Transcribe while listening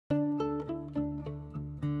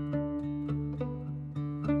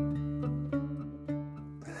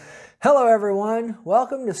Hello everyone,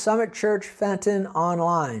 welcome to Summit Church Fenton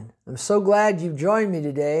Online. I'm so glad you've joined me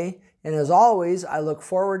today, and as always, I look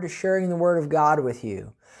forward to sharing the Word of God with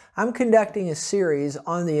you. I'm conducting a series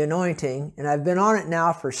on the anointing, and I've been on it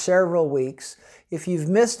now for several weeks. If you've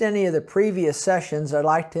missed any of the previous sessions, I'd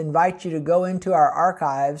like to invite you to go into our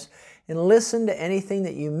archives and listen to anything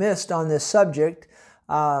that you missed on this subject.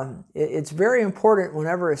 It's very important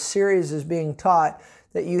whenever a series is being taught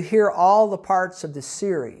that you hear all the parts of the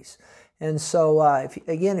series. And so,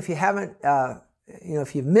 if you haven't,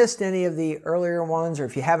 if you've missed any of the earlier ones, or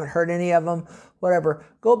if you haven't heard any of them, whatever,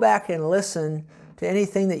 go back and listen to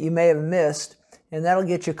anything that you may have missed, and that'll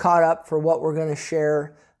get you caught up for what we're going to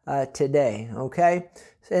share today. Okay,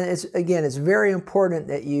 and it's very important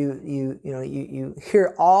that you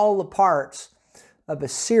hear all the parts of a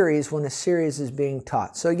series when a series is being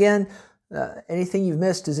taught. So again, anything you've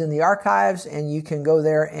missed is in the archives, and you can go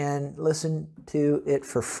there and listen to it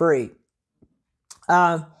for free.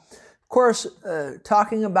 Of course,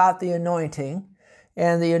 talking about the anointing,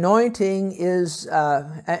 and the anointing is,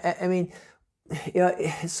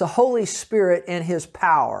 it's the Holy Spirit and His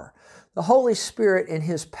power. The Holy Spirit and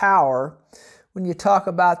His power, when you talk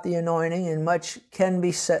about the anointing, and much can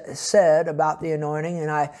be said about the anointing, and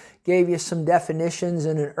I gave you some definitions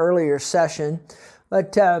in an earlier session,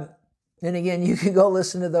 but and again, you can go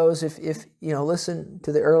listen to those if listen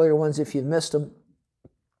to the earlier ones if you've missed them.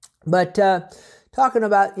 But talking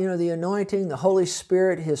about, the anointing, the Holy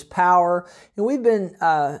Spirit, His power, and we've been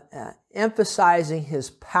emphasizing His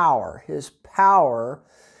power. His power,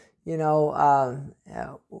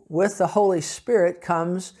 with the Holy Spirit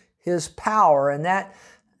comes His power, and that,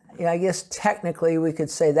 I guess technically we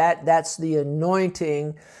could say that's the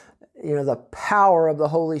anointing, the power of the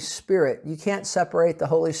Holy Spirit. You can't separate the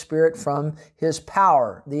Holy Spirit from His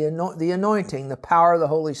power, the anointing, the power of the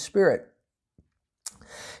Holy Spirit.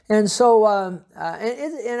 And so,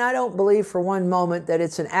 and I don't believe for one moment that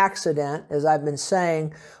it's an accident, as I've been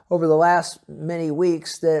saying over the last many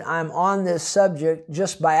weeks, that I'm on this subject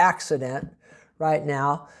just by accident right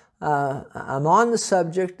now. I'm on the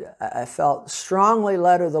subject. I felt strongly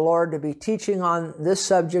led of the Lord to be teaching on this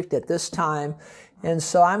subject at this time. And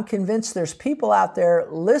so I'm convinced there's people out there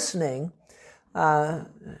listening that,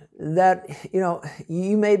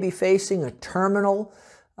 you may be facing a terminal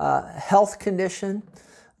health condition.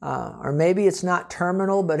 Or maybe it's not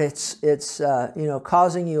terminal, but it's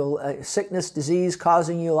causing you a sickness, disease,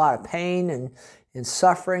 causing you a lot of pain and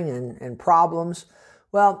suffering and problems.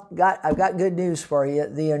 Well, I've got good news for you.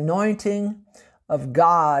 The anointing of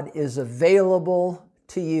God is available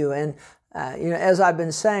to you. And, as I've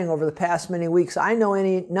been saying over the past many weeks, I know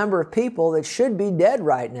any number of people that should be dead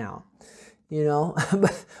right now,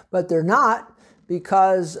 but they're not,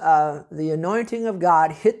 because the anointing of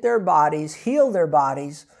God hit their bodies, healed their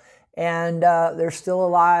bodies, and they're still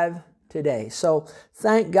alive today. So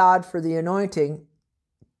thank God for the anointing.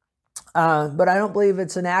 But I don't believe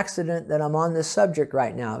it's an accident that I'm on this subject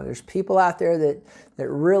right now. There's people out there that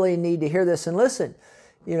really need to hear this. And listen,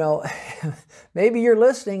 maybe you're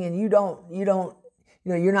listening and you're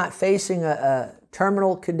not facing a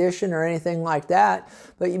terminal condition or anything like that,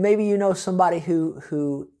 but maybe you know somebody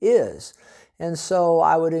who is. And so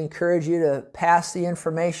I would encourage you to pass the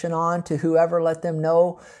information on to whoever, let them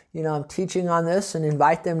know, I'm teaching on this, and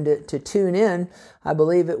invite them to tune in. I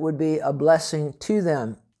believe it would be a blessing to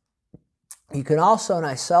them. You can also, and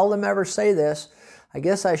I seldom ever say this, I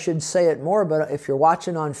guess I should say it more, but if you're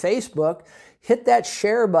watching on Facebook, hit that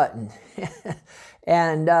share button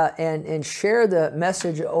and share the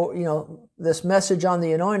message, this message on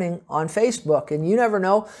the anointing on Facebook. And you never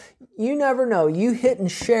know, you hit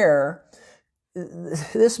and share,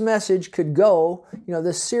 this message could go,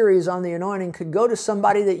 this series on the anointing could go to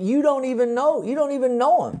somebody that you don't even know. You don't even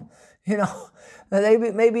know them. They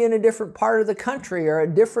may be in a different part of the country or a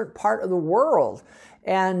different part of the world.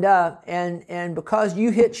 And because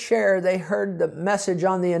you hit share, they heard the message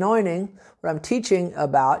on the anointing, what I'm teaching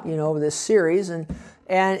about, this series, and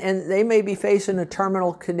they may be facing a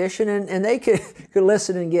terminal condition, and they could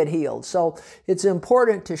listen and get healed. So it's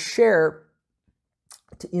important to share.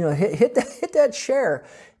 Hit that share.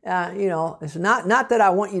 It's not that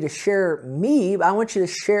I want you to share me, but I want you to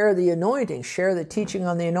share the anointing, share the teaching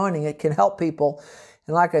on the anointing. It can help people.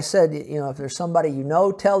 And like I said, if there's somebody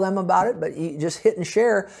tell them about it, but you just hit and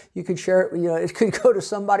share. You could share it, it could go to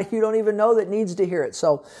somebody you don't even know that needs to hear it.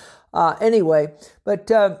 So anyway, but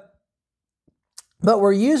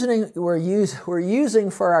we're using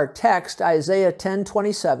for our text Isaiah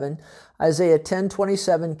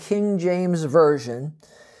 10:27, King James Version.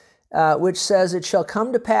 which says, "It shall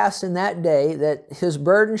come to pass in that day that his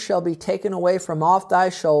burden shall be taken away from off thy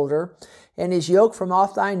shoulder, and his yoke from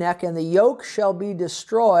off thy neck, and the yoke shall be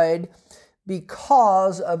destroyed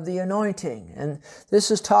because of the anointing." And this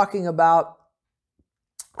is talking about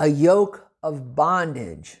a yoke of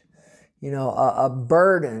bondage, a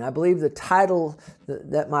burden. I believe the title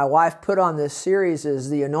that my wife put on this series is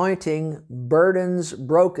 "The Anointing, Burdens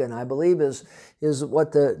Broken," I believe is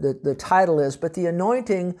what the title is. But the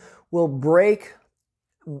anointing will break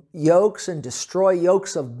yokes and destroy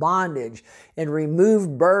yokes of bondage and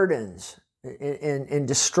remove burdens and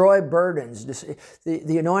destroy burdens.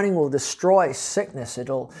 The anointing will destroy sickness.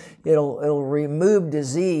 It'll remove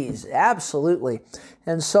disease. Absolutely.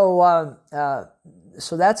 And so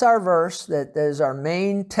that's our verse. That is our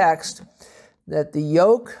main text. That the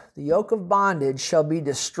yoke of bondage shall be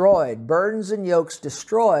destroyed. Burdens and yokes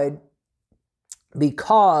destroyed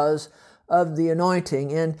because of the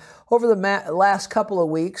anointing. And over the last couple of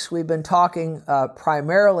weeks, we've been talking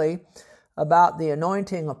primarily about the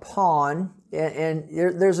anointing upon, and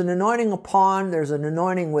there's an anointing upon, there's an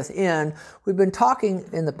anointing within. We've been talking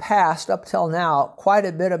in the past, up till now, quite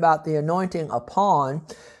a bit about the anointing upon.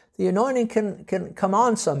 The anointing can come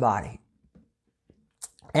on somebody.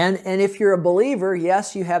 And if you're a believer,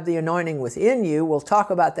 yes, you have the anointing within you. We'll talk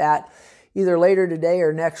about that either later today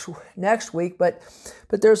or next week, but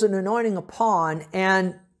there's an anointing upon.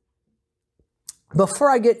 And before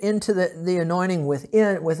I get into the anointing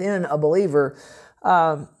within a believer,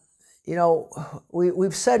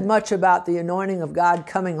 we've said much about the anointing of God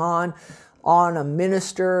coming on a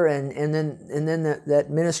minister, and then that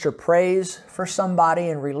minister prays for somebody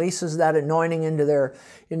and releases that anointing into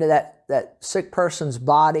that sick person's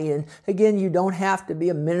body. And again, you don't have to be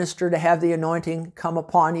a minister to have the anointing come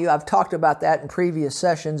upon you. I've talked about that in previous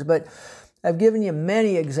sessions, but I've given you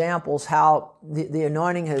many examples how the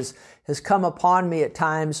anointing has come upon me at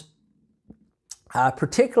times,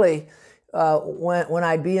 particularly when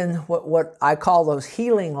I'd be in what I call those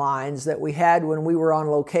healing lines that we had when we were on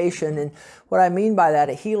location. And what I mean by that,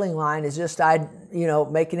 a healing line, is just I'd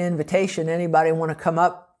make an invitation. Anybody want to come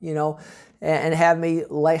up, and have me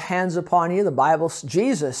lay hands upon you? The Bible,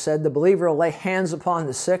 Jesus said, the believer will lay hands upon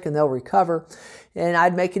the sick and they'll recover. And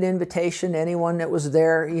I'd make an invitation to anyone that was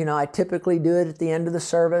there. I typically do it at the end of the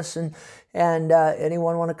service, and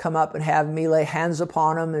anyone want to come up and have me lay hands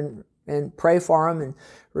upon them and pray for them and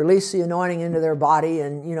release the anointing into their body.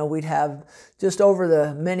 And we'd have, just over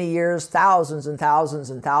the many years, thousands and thousands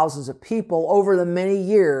and thousands of people over the many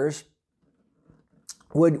years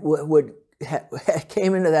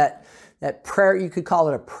came into that prayer. You could call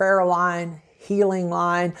it a prayer line, healing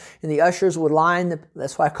line, and the ushers would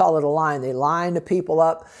that's why I call it a line. They line the people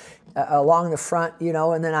up along the front,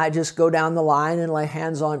 and then I just go down the line and lay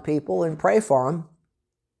hands on people and pray for them.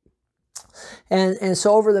 And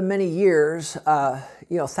so over the many years,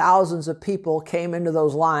 thousands of people came into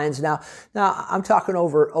those lines. Now I'm talking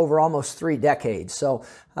over almost 3 decades. So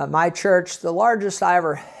my church, the largest I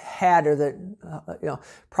ever had, or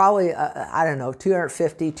probably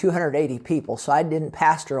 250, 280 people. So I didn't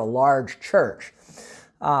pastor a large church,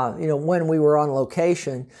 when we were on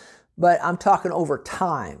location. But I'm talking over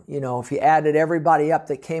time. If you added everybody up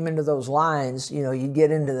that came into those lines, you'd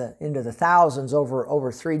get into the thousands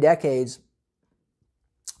over 3 decades.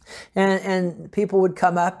 And people would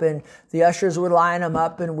come up, and the ushers would line them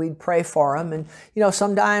up, and we'd pray for them. And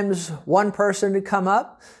sometimes one person would come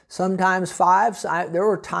up, sometimes 5. There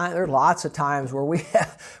were lots of times where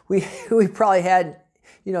we probably had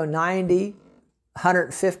 90,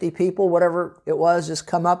 150 people, whatever it was, just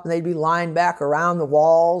come up, and they'd be lined back around the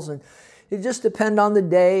walls, and it just depended on the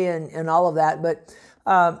day and all of that.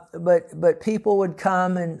 But people would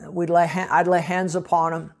come, and I'd lay hands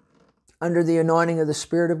upon them under the anointing of the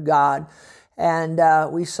Spirit of God. And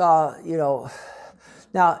we saw,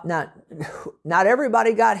 now not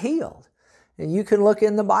everybody got healed. And you can look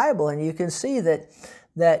in the Bible and you can see that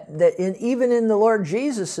even in the Lord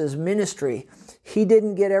Jesus's ministry, He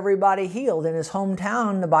didn't get everybody healed. In His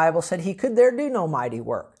hometown, the Bible said He could there do no mighty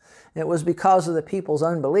work. And it was because of the people's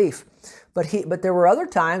unbelief. But there were other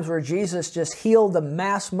times where Jesus just healed the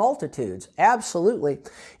mass multitudes. Absolutely.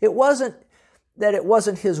 It wasn't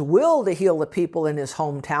His will to heal the people in His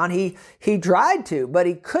hometown. He tried to, but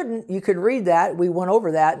He couldn't. You could read that. We went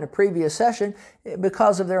over that in a previous session,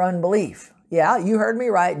 because of their unbelief. Yeah, you heard me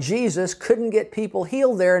right. Jesus couldn't get people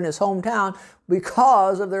healed there in His hometown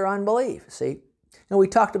because of their unbelief. See? And we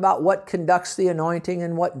talked about what conducts the anointing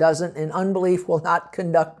and what doesn't, and unbelief will not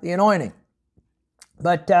conduct the anointing.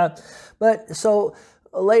 But so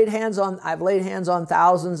I've laid hands on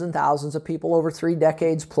thousands and thousands of people over 3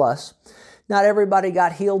 decades plus. Not everybody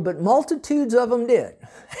got healed, but multitudes of them did.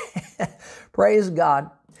 Praise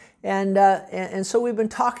God. And so we've been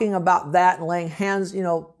talking about that and laying hands,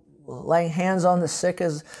 laying hands on the sick,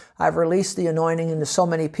 as I've released the anointing into so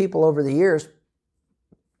many people over the years.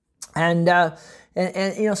 And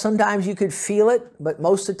sometimes you could feel it, but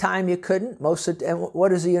most of the time you couldn't. And what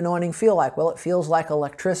does the anointing feel like? Well, it feels like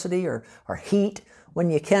electricity or heat when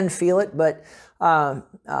you can feel it, but a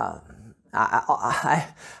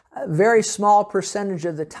very small percentage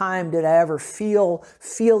of the time did I ever feel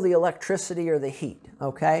the electricity or the heat,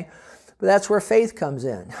 okay? But that's where faith comes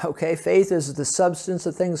in, okay? Faith is the substance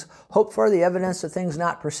of things hoped for, the evidence of things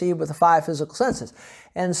not perceived with the five physical senses.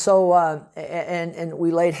 And so, and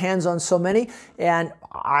we laid hands on so many, and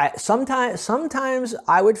sometimes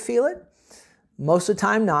I would feel it, most of the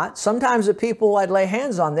time not. Sometimes the people I'd lay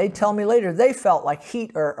hands on, they'd tell me later they felt like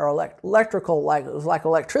heat or electrical, like it was like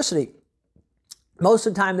electricity. Most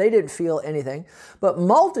of the time they didn't feel anything, but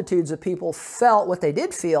multitudes of people felt, what they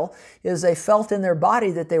did feel is they felt in their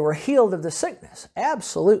body that they were healed of the sickness.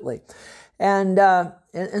 Absolutely. And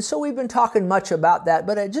so we've been talking much about that,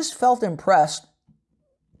 but I just felt impressed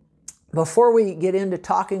before we get into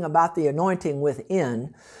talking about the anointing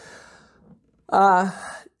within.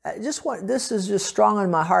 This is just strong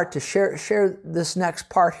on my heart to share this next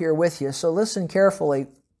part here with you. So listen carefully.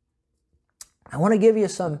 I want to give you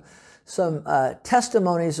some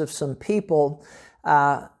testimonies of some people,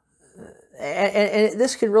 and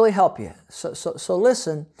this could really help you. So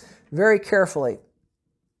listen very carefully.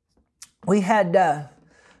 We had, I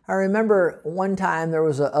remember one time there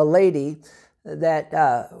was a lady that,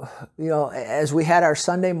 as we had our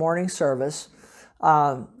Sunday morning service,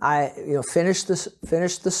 I finished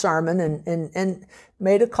the sermon and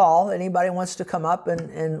made a call. Anybody wants to come up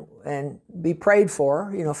and be prayed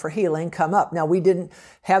for healing, come up. Now, we didn't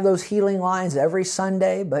have those healing lines every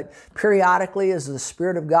Sunday, but periodically as the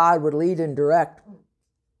Spirit of God would lead and direct.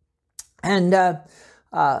 And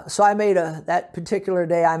so I made that particular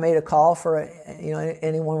day, I made a call for,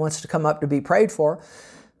 anyone wants to come up to be prayed for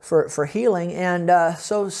healing. And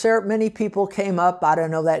so many people came up. I don't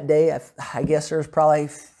know, that day, I guess there's probably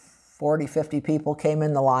 40, 50 people came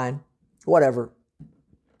in the line, whatever.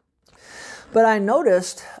 But I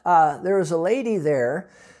noticed there was a lady there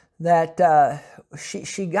that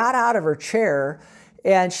she got out of her chair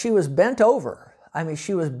and she was bent over. I mean,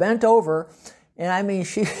 she was bent over, and I mean,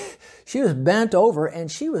 she was bent over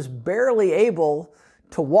and she was barely able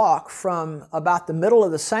to walk from about the middle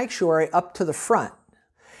of the sanctuary up to the front.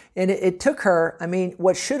 And it took her, I mean,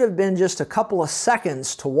 what should have been just a couple of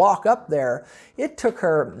seconds to walk up there, it took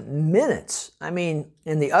her minutes. I mean,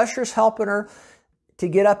 and the ushers helping her to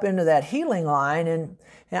get up into that healing line. And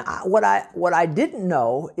what I didn't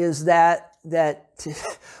know is that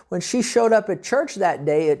when she showed up at church that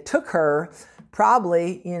day, it took her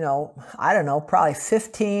probably, probably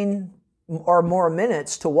 15 or more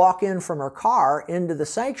minutes to walk in from her car into the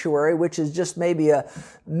sanctuary, which is just maybe a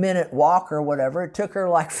minute walk or whatever. It took her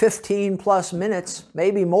like 15 plus minutes,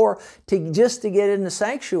 maybe more, just to get in the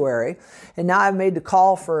sanctuary. And now I've made the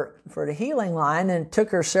call for the healing line, and it took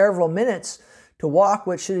her several minutes to walk,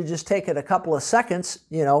 which should have just taken a couple of seconds,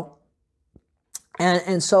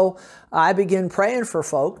 And so I begin praying for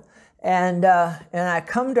folk, and I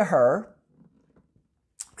come to her,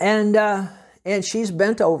 and she's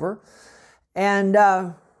bent over. And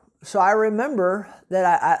so I remember that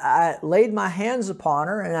I laid my hands upon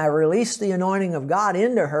her and I released the anointing of God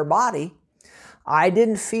into her body. I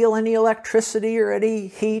didn't feel any electricity or any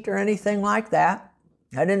heat or anything like that.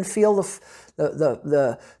 I didn't feel the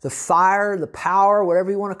fire, the power,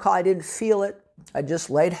 whatever you want to call it. I didn't feel it. I just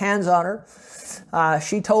laid hands on her.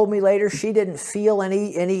 She told me later she didn't feel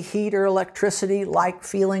any heat or electricity like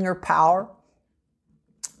feeling or power.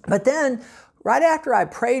 But then, right after I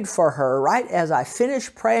prayed for her, right as I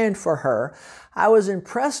finished praying for her, I was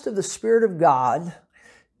impressed of the Spirit of God.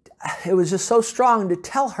 It was just so strong to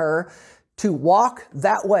tell her to walk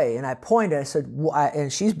that way. And I pointed, I said,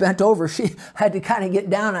 and she's bent over. She had to kind of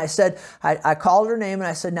get down. I said, I called her name and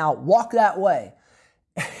I said, now walk that way.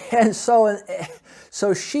 And so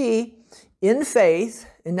she, in faith,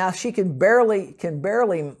 and now she can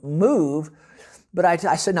barely move, but I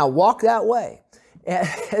said, now walk that way.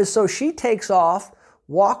 And so she takes off,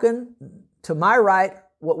 walking to my right,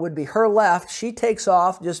 what would be her left. She takes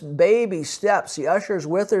off, just baby steps. The usher's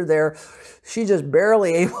with her there. She's just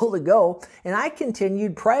barely able to go. And I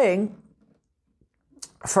continued praying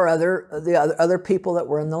for the other people that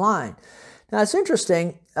were in the line. Now, it's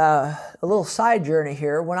interesting, a little side journey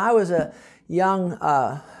here. When I was a young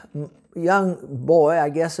boy, I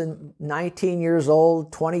guess 19 years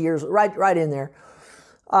old, 20 years, right in there,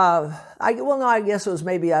 I guess it was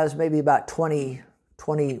I was maybe about 20,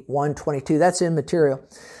 21, 22. That's immaterial.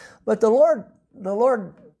 But the Lord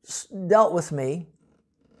dealt with me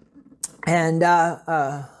and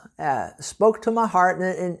spoke to my heart.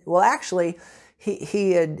 And well, actually,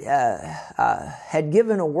 he had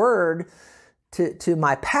given a word to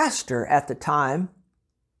my pastor at the time.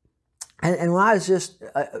 And when I was just,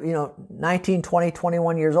 19, 20,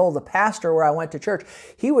 21 years old, the pastor where I went to church,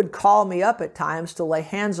 he would call me up at times to lay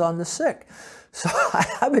hands on the sick. So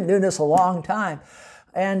I've been doing this a long time.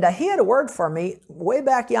 And he had a word for me way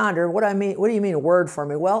back yonder. What do you mean a word for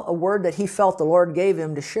me? Well, a word that he felt the Lord gave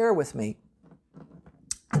him to share with me.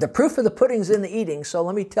 The proof of the pudding's in the eating. So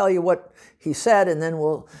let me tell you what he said, and then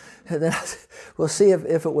we'll see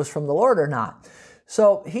if it was from the Lord or not.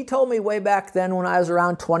 So he told me way back then when I was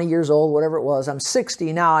around 20 years old, whatever it was. I'm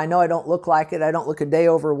 60 now. I know I don't look like it. I don't look a day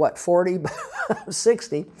over, 40? But I'm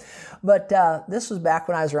 60. But this was back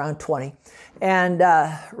when I was around 20. And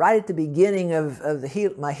right at the beginning of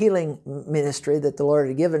my healing ministry that the Lord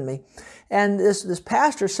had given me. And this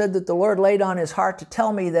pastor said that the Lord laid on his heart to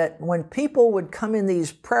tell me that when people would come in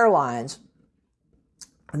these prayer lines,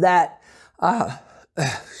 that, that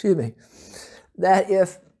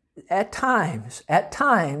if at times,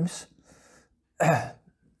 it's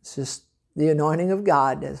just the anointing of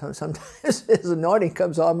God. Sometimes His anointing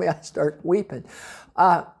comes on me, I start weeping.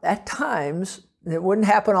 At times, it wouldn't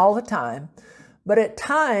happen all the time, but at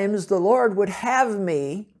times the Lord would have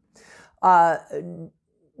me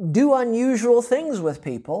do unusual things with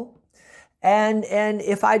people. And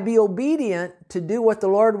if I'd be obedient to do what the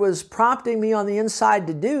Lord was prompting me on the inside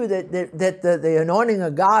to do, that the anointing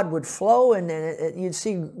of God would flow and you'd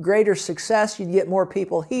see greater success, you'd get more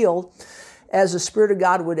people healed, as the Spirit of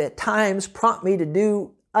God would at times prompt me to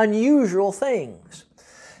do unusual things.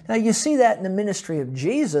 Now you see that in the ministry of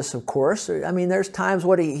Jesus, of course. I mean, there's times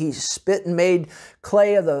what he spit and made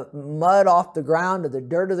clay of the mud off the ground, of the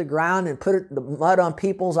dirt of the ground, and put the mud on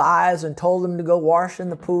people's eyes and told them to go wash in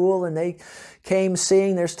the pool, and they came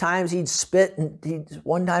seeing. There's times he'd spit, and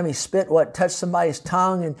one time he spit touched somebody's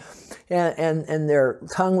tongue, and their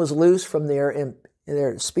tongue was loose from their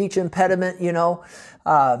speech impediment,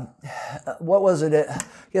 what was it? I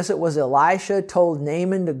guess it was Elisha told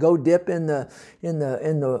Naaman to go dip in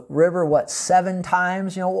the river, 7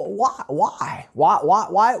 times? Why?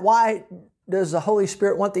 Why does the Holy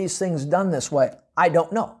Spirit want these things done this way? I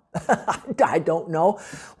don't know. I don't know.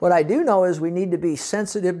 What I do know is we need to be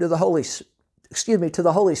sensitive to the Holy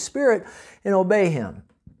Spirit and obey Him.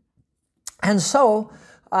 And so,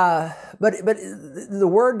 but the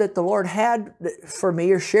word that the Lord had for me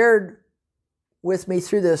or shared with me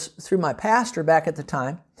through my pastor back at the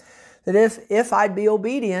time, that if I'd be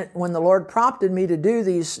obedient when the Lord prompted me to do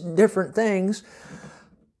these different things,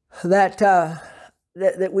 that the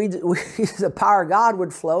power of God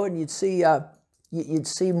would flow, and you'd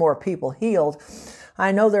see more people healed.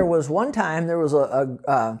 I know there was one time there was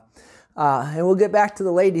and we'll get back to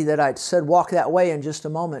the lady that I said walk that way in just a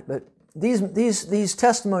moment, but these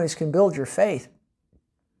testimonies can build your faith,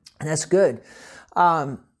 and that's good.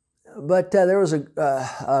 But there was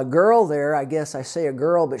a girl there, I guess I say a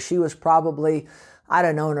girl, but she was probably, I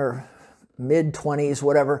don't know, in her mid-20s,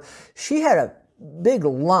 whatever. She had a big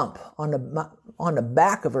lump on the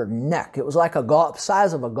back of her neck. It was like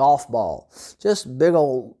size of a golf ball, just big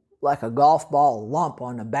old, like a golf ball lump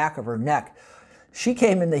on the back of her neck. She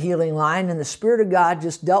came in the healing line, and the Spirit of God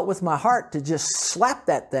just dealt with my heart to just slap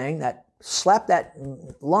that thing, slap that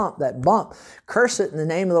lump, that bump, curse it in the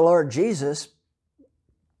name of the Lord Jesus.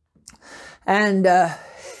 And so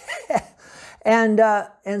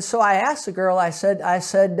I asked the girl, I said,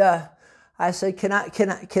 can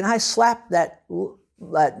I slap that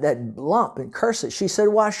lump and curse it? She said,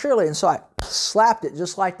 well, surely. And so I slapped it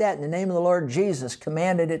just like that in the name of the Lord Jesus,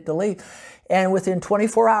 commanded it to leave. And within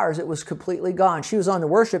 24 hours, it was completely gone. She was on the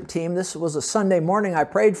worship team. This was a Sunday morning. I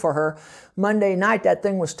prayed for her. Monday night, that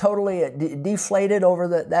thing was totally deflated over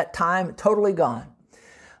that time, totally gone.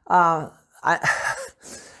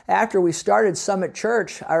 After we started Summit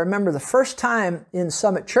Church, I remember the first time in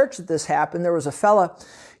Summit Church that this happened, there was a fella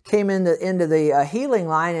came into the healing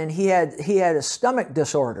line, and he had a stomach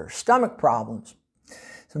disorder, stomach problems,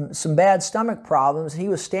 some bad stomach problems. He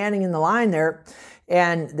was standing in the line there,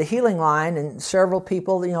 and the healing line, and several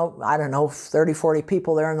people, I don't know, 30, 40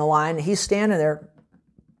 people there in the line. He's standing there,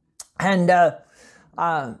 and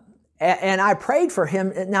I prayed for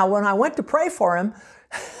him. Now, when I went to pray for him,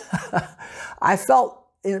 I felt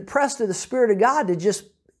impressed to the Spirit of God to just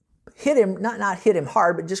hit him, not hit him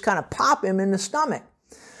hard, but just kind of pop him in the stomach.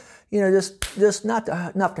 Just not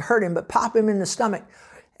enough to hurt him, but pop him in the stomach.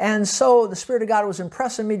 And so the Spirit of God was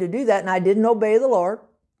impressing me to do that, and I didn't obey the Lord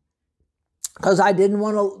because I didn't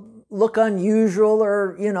want to look unusual,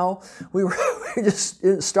 or, we were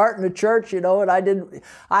just starting a church, and I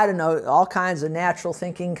don't know, all kinds of natural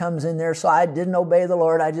thinking comes in there, so I didn't obey the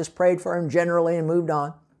Lord. I just prayed for him generally and moved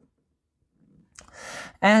on.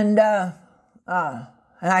 And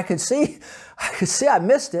I could see I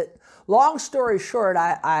missed it. Long story short,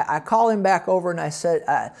 I called him back over and I said,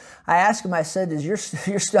 I asked him, I said, does your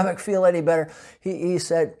stomach feel any better? He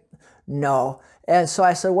said, no. And so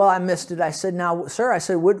I said, well, I missed it. I said, now, sir, I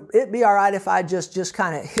said, would it be all right if I just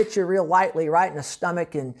kind of hit you real lightly right in the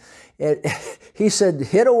stomach? And he said,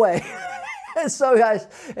 hit away. And so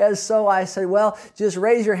I said, well, just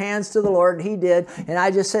raise your hands to the Lord. And he did. And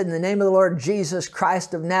I just said, in the name of the Lord Jesus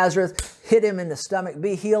Christ of Nazareth, hit him in the stomach,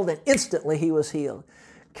 be healed. And instantly he was healed.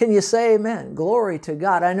 Can you say amen? Glory to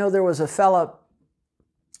God. I know there was a fellow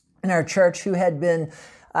in our church who had been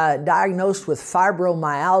diagnosed with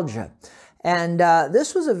fibromyalgia. And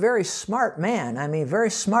this was a very smart man. I mean, very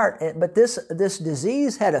smart. But this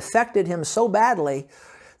disease had affected him so badly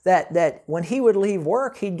that when he would leave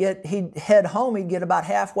work, he'd head home. He'd get about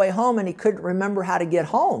halfway home, and he couldn't remember how to get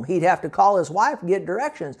home. He'd have to call his wife and get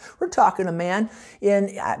directions. We're talking a man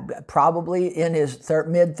probably in his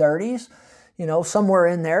mid-30s, somewhere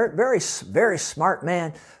in there. Very, very smart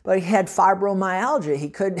man. But he had fibromyalgia.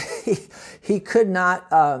 He could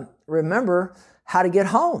not remember how to get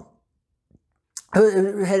home.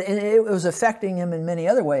 And it was affecting him in many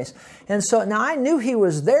other ways. And so now I knew he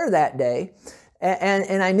was there that day.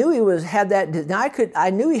 And I knew he had that. Now I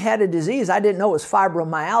knew he had a disease. I didn't know it was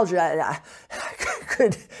fibromyalgia.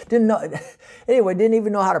 Didn't know. Anyway, didn't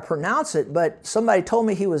even know how to pronounce it. But somebody told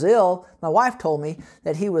me he was ill. My wife told me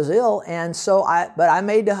that he was ill, and so I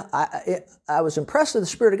was impressed with the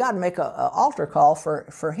Spirit of God to make an altar call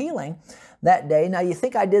for healing that day. Now you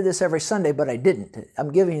think I did this every Sunday, but I didn't.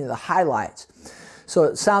 I'm giving you the highlights. So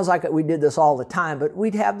it sounds like we did this all the time, but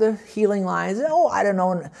we'd have the healing lines, I don't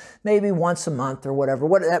know, maybe once a month or whatever.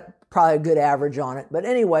 Probably a good average on it. But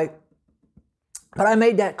anyway, but I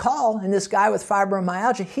made that call, and this guy with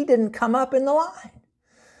fibromyalgia, he didn't come up in the line.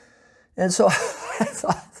 And so I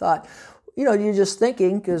thought, you're just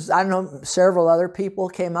thinking, because I don't know, several other people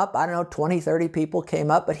came up. I don't know, 20, 30 people came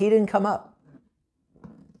up, but he didn't come up.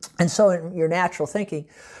 And so in your natural thinking.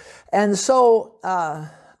 And so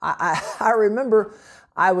I remember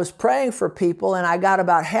I was praying for people, and I got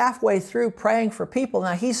about halfway through praying for people.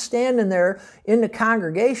 Now he's standing there in the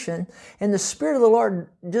congregation, and the Spirit of the Lord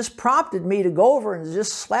just prompted me to go over and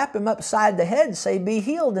just slap him upside the head and say, be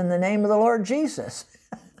healed in the name of the Lord Jesus.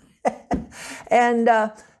 And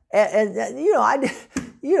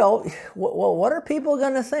what are people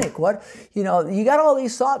going to think? You got all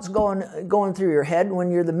these thoughts going through your head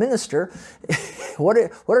when you're the minister. What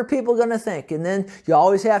are people going to think? And then you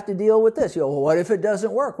always have to deal with this. Well, what if it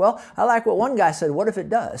doesn't work? Well, I like what one guy said. What if it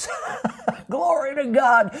does? Glory to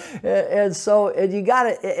God. And you got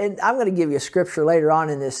to. And I'm going to give you a scripture later on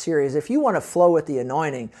in this series. If you want to flow with the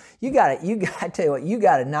anointing, you got to tell you what. You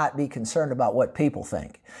got to not be concerned about what people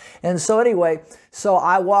think. And so anyway, so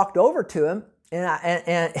I walked over to him.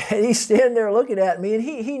 And he's standing there looking at me, and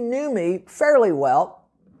he knew me fairly well,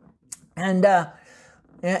 and I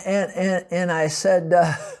said,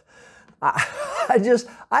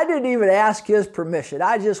 I didn't even ask his permission.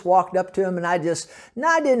 I just walked up to him, and I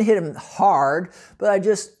didn't hit him hard, but I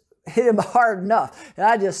just hit him hard enough. And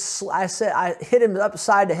I hit him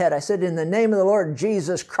upside the head. I said, in the name of the Lord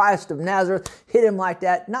Jesus Christ of Nazareth, hit him like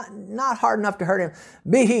that, not hard enough to hurt him.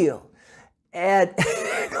 Be healed. And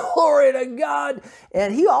glory to God.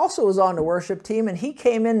 And he also was on the worship team, and he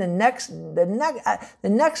came in the next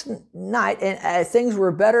night, and things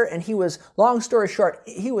were better. And he was, long story short,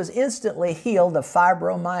 he was instantly healed of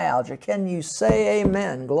fibromyalgia. Can you say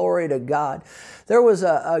amen? Glory to God. There was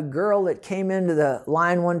a girl that came into the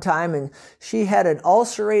line one time, and she had an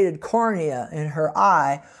ulcerated cornea in her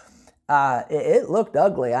eye. It looked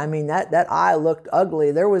ugly. I mean, that eye looked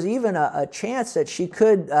ugly. There was even a chance that she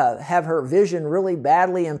could have her vision really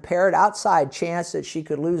badly impaired, outside chance that she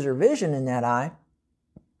could lose her vision in that eye.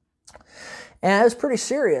 And it was pretty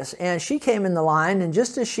serious. And she came in the line, and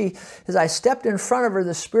just as I stepped in front of her,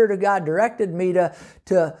 the Spirit of God directed me to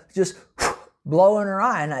just blow in her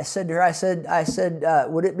eye. And I said to her, I said,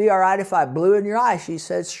 would it be all right if I blew in your eye? She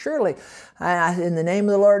said, surely. In the name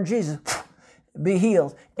of the Lord Jesus, be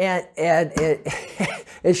healed. And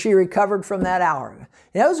she recovered from that hour. And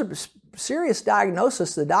that was a serious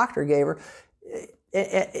diagnosis the doctor gave her.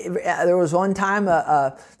 There was one time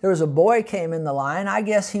there was a boy came in the line. I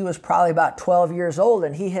guess he was probably about 12 years old,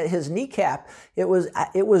 and he had his kneecap. It was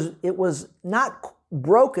not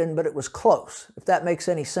broken, but it was close, if that makes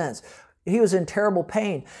any sense. He was in terrible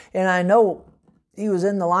pain. And I know he was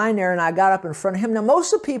in the line there, and I got up in front of him. Now,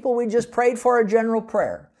 most of the people, we just prayed for a general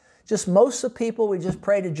prayer. Just most of the people, we just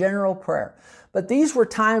prayed a general prayer. But these were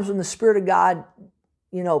times when the Spirit of God,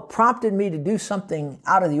 prompted me to do something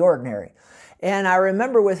out of the ordinary. And I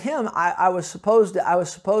remember with him, I was supposed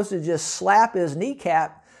to just slap his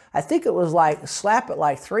kneecap. I think it was like slap it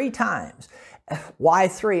like 3 times. Why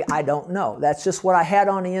 3? I don't know. That's just what I had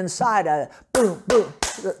on the inside. Boom, boom,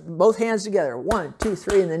 both hands together. 1, 2,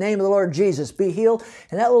 3. In the name of the Lord Jesus, be healed.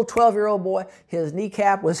 And that little 12-year-old boy, his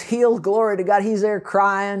kneecap was healed. Glory to God. He's there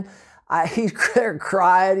crying. He's there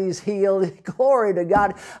crying. He's healed. Glory to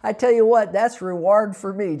God. I tell you what, that's reward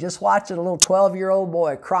for me. Just watching a little 12-year-old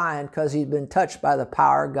boy crying because he's been touched by the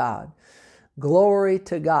power of God. Glory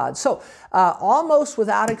to God. So almost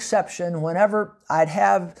without exception, whenever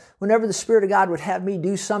the Spirit of God would have me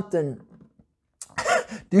do something,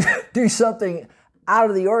 do something out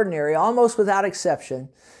of the ordinary, almost without exception,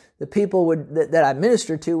 the people that I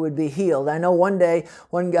ministered to would be healed. I know one day,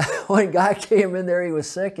 one guy came in there, he was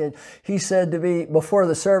sick, and he said to me before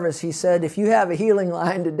the service, he said, if you have a healing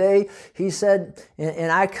line today, he said,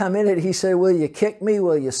 and I come in it, he said, will you kick me?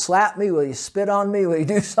 Will you slap me? Will you spit on me? Will you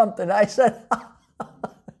do something? I said,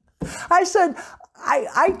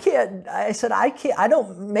 I can't. I said, I can't. I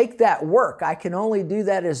don't make that work. I can only do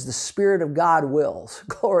that as the Spirit of God wills.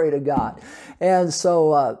 Glory to God. And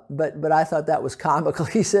so, but I thought that was comical.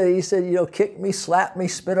 He said, kick me, slap me,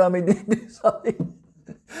 spit on me, do something.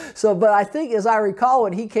 So, but I think, as I recall,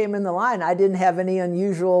 when he came in the line, I didn't have any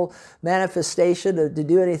unusual manifestation to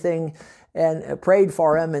do anything, and prayed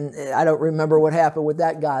for him, and I don't remember what happened with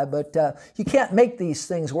that guy, but you can't make these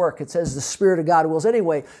things work. It says the Spirit of God wills.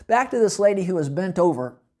 Anyway, back to this lady who was bent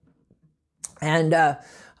over, and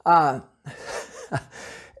and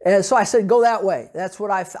so I said, go that way. That's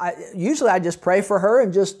what I usually I just pray for her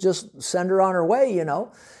and just send her on her way,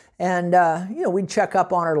 and we'd check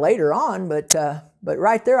up on her later on, but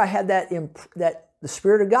right there I had that the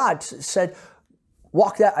Spirit of God said,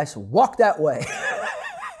 walk that. I said, walk that way.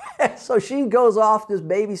 So she goes off, just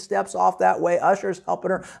baby steps off that way, ushers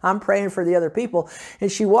helping her. I'm praying for the other people.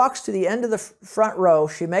 And she walks to the end of the front row.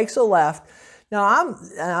 She makes a left. Now,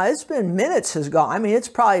 it's been minutes has gone. I mean, it's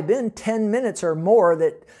probably been 10 minutes or more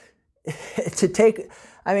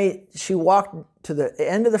she walked to the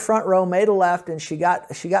end of the front row, made a left, and she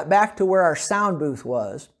got back to where our sound booth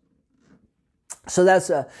was. So that's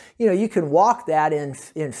you can walk that in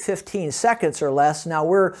 15 seconds or less. Now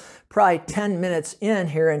we're probably 10 minutes in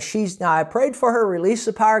here, and I prayed for her, release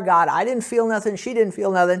the power of God. I didn't feel nothing. She didn't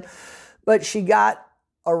feel nothing, but she got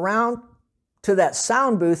around to that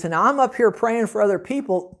sound booth, and I'm up here praying for other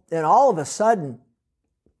people, and all of a sudden,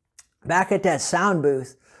 back at that sound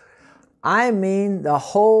booth, I mean, the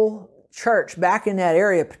whole church back in that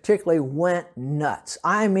area particularly went nuts.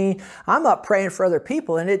 I mean, I'm up praying for other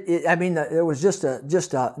people, and there was just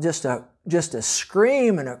a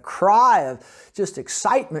scream and a cry of just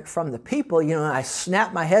excitement from the people. And I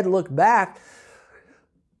snapped my head, looked back.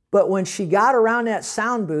 But when she got around that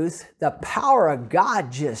sound booth, the power of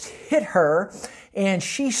God just hit her, and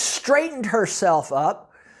she straightened herself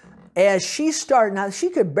up. As she started, now she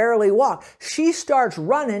could barely walk. She starts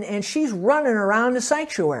running, and she's running around the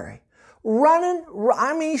sanctuary.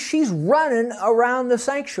 She's running around the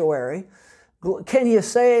sanctuary. Can you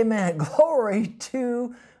say amen? Glory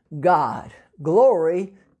to God.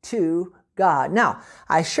 Glory to God. Now,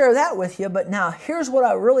 I share that with you, but now here's what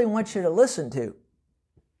I really want you to listen to.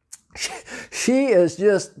 She is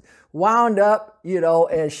just wound up,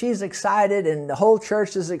 and she's excited, and the whole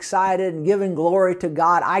church is excited and giving glory to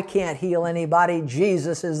God. I can't heal anybody.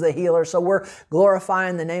 Jesus is the healer. So we're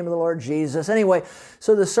glorifying the name of the Lord Jesus. Anyway,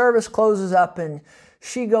 so the service closes up, and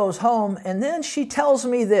she goes home, and then she tells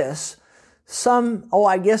me this.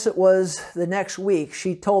 I guess it was the next week,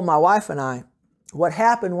 she told my wife and I what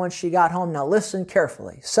happened when she got home. Now listen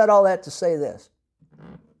carefully. Said all that to say this.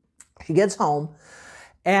 She gets home,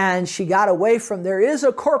 and she got away from, there is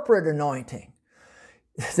a corporate anointing.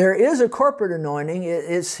 There is a corporate anointing.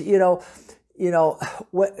 It's,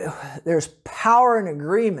 there's power and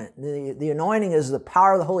agreement. The anointing is the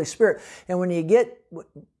power of the Holy Spirit. And when you get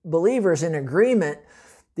believers in agreement,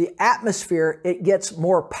 the atmosphere, it gets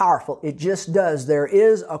more powerful. It just does. There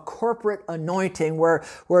is a corporate anointing where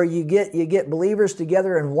you get believers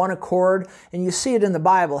together in one accord, and you see it in the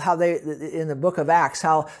Bible, how in the book of Acts,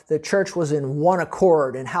 how the church was in one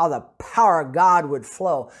accord and how the power of God would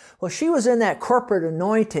flow. Well, she was in that corporate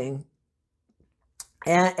anointing,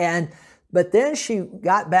 but then she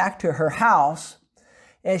got back to her house,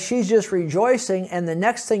 and she's just rejoicing, and the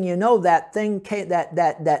next thing you know, that thing came,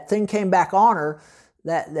 that thing came back on her,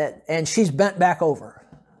 and she's bent back over.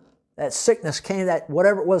 That sickness came, that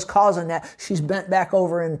whatever it was causing that, she's bent back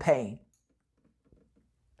over in pain.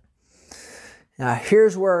 Now,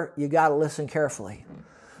 here's where you got to listen carefully.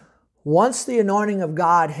 Once the anointing of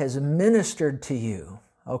God has ministered to you,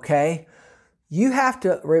 okay, you have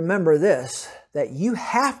to remember this, that you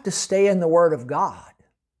have to stay in the Word of God.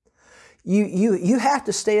 You have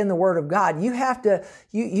to stay in the Word of God. You have to,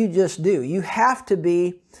 you just do. You have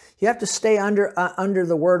to stay under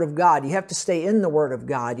the Word of God. You have to stay in the Word of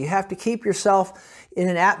God. You have to keep yourself in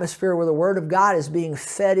an atmosphere where the Word of God is being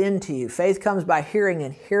fed into you. Faith comes by hearing,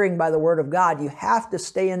 and hearing by the Word of God. You have to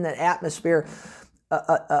stay in that atmosphere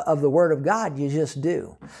of the Word of God. You just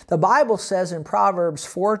do. The Bible says in Proverbs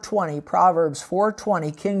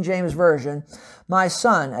 4:20, King James Version, "My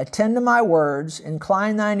son, attend to my words,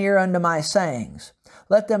 incline thine ear unto my sayings.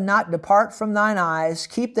 Let them not depart from thine eyes,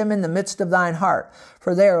 keep them in the midst of thine heart.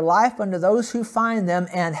 For they are life unto those who find them,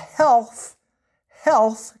 and health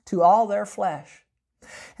to all their flesh."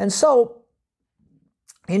 And so,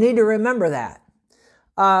 you need to remember that.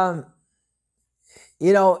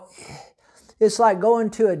 It's like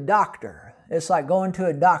going to a doctor. It's like going to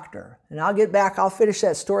a doctor. And I'll finish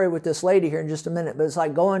that story with this lady here in just a minute, but it's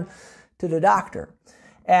like going to the doctor.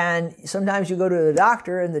 And sometimes you go to the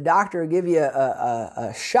doctor, and the doctor will give you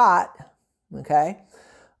a shot, okay?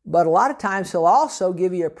 But a lot of times he'll also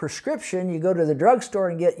give you a prescription. You go to the drugstore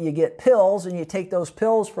and you get pills, and you take those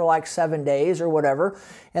pills for like 7 days or whatever,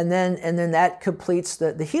 and then that completes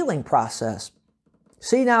the healing process.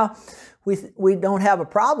 See, now we don't have a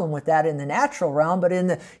problem with that in the natural realm, but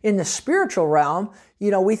in the spiritual realm,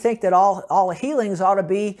 we think that all healings ought to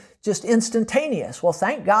be just instantaneous. Well,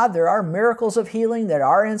 thank God there are miracles of healing that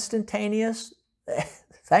are instantaneous.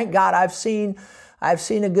 Thank God I've seen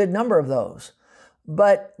a good number of those.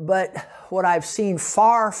 But what I've seen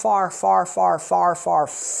far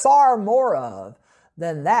more of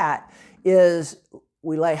than that is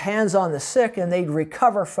we lay hands on the sick and they'd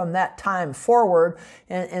recover from that time forward.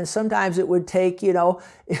 And sometimes it would take,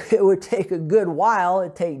 it would take a good while.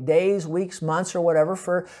 It'd take days, weeks, months, or whatever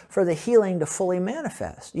for the healing to fully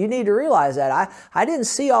manifest. You need to realize that. I didn't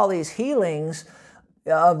see all these healings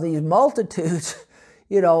of these multitudes,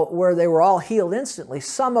 where they were all healed instantly.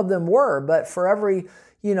 Some of them were, but for every,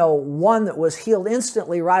 one that was healed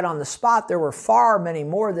instantly right on the spot, there were far many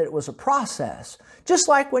more that it was a process. Just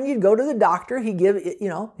like when you'd go to the doctor, he gives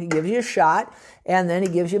you a shot, and then he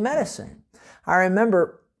gives you medicine. I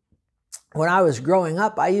remember when I was growing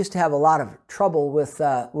up, I used to have a lot of trouble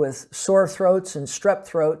with sore throats and strep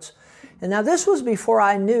throats. And now this was before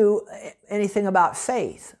I knew anything about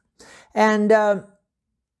faith. And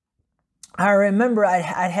I remember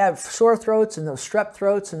I'd have sore throats and those strep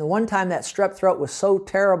throats, and the one time that strep throat was so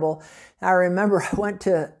terrible, I remember I went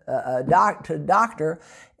to a doctor,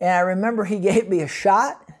 and I remember he gave me a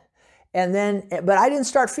shot, but I didn't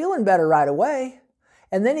start feeling better right away.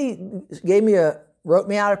 And then he wrote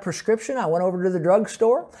me out a prescription. I went over to the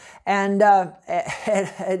drugstore, and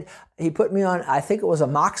he put me on, I think it was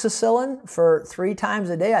amoxicillin for 3 times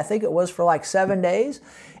a day. I think it was for like 7 days.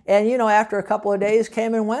 And, after a couple of days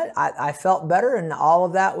came and went, I felt better, and all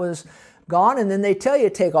of that was gone. And then they tell you,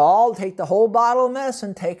 take the whole bottle of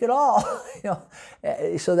medicine, take it all,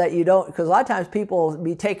 so that you don't, because a lot of times people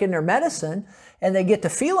be taking their medicine and they get to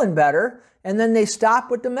feeling better, and then they stop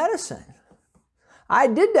with the medicine. I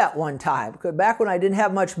did that one time, because back when I didn't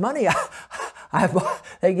have much money, this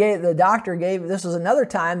was another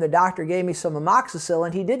time, the doctor gave me some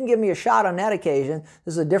amoxicillin. He didn't give me a shot on that occasion.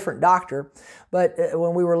 This is a different doctor. But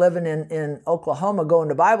when we were living in Oklahoma going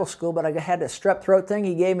to Bible school, but I had a strep throat thing,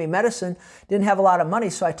 he gave me medicine. Didn't have a lot of money,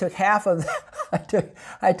 so I took half of the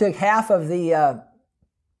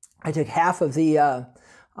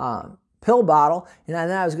pill bottle, and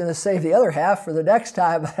then I was going to save the other half for the next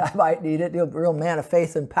time I might need it. You're a real man of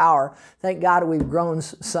faith and power. Thank God we've grown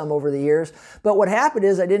some over the years. But what happened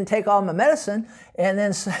is I didn't take all my medicine, and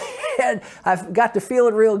then I got to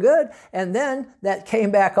feeling real good, and then that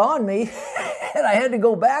came back on me, and I had to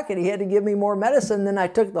go back, and he had to give me more medicine. Then I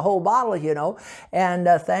took the whole bottle, and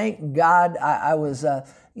thank God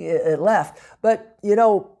it left. But,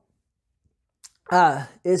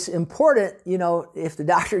 it's important, if the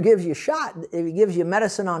doctor gives you a shot, if he gives you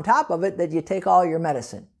medicine on top of it, that you take all your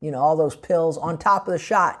medicine, all those pills on top of the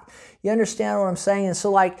shot. You understand what I'm saying? And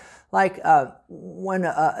so like when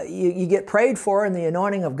you get prayed for and the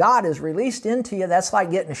anointing of God is released into you, that's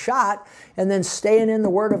like getting a shot. And then staying in the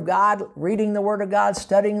Word of God, reading the Word of God,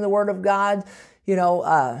 studying the Word of God,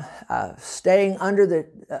 staying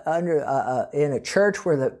in a church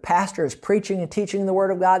where the pastor is preaching and teaching the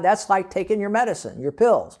Word of God, that's like taking your medicine, your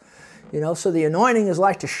pills. So the anointing is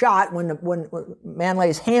like the shot when a man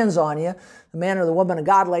lays hands on you, the man or the woman of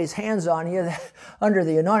God lays hands on you under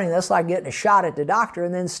the anointing. That's like getting a shot at the doctor,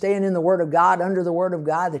 and then staying in the Word of God, under the Word of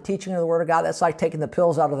God, the teaching of the Word of God. That's like taking the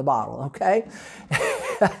pills out of the bottle, okay?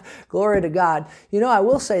 Glory to God. I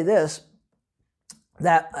will say this,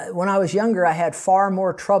 that when I was younger, I had far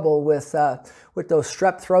more trouble with those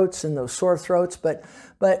strep throats and those sore throats. But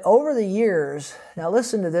over the years, now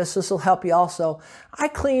listen to this will help you also. I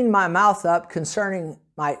cleaned my mouth up concerning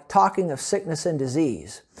my talking of sickness and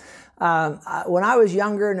disease. When I was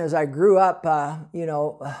younger and as I grew up,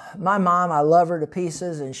 my mom, I love her to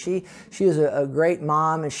pieces, and she was a great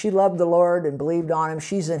mom, and she loved the Lord and believed on Him.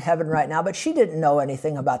 She's in heaven right now, but she didn't know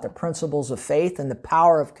anything about the principles of faith and the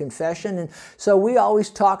power of confession. And so we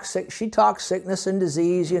always she talked sickness and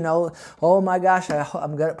disease, oh my gosh,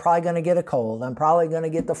 I'm probably going to get a cold. I'm probably going to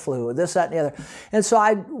get the flu, this, that, and the other. And so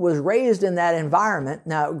I was raised in that environment.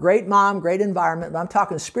 Now, great mom, great environment, but I'm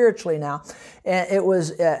talking spiritually now. And it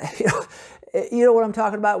was, you know what I'm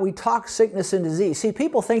talking about? We talk sickness and disease. See,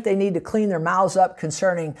 people think they need to clean their mouths up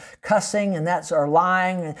concerning cussing and or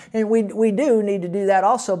lying. And we do need to do that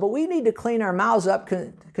also, but we need to clean our mouths up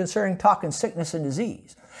concerning talking sickness and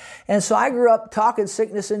disease. And so I grew up talking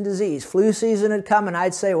sickness and disease. Flu season had come, and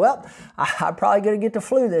I'd say, well, I'm probably going to get the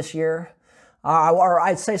flu this year. Or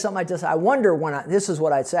I'd say something like this, this is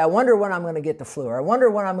what I'd say, I wonder when I'm going to get the flu, or I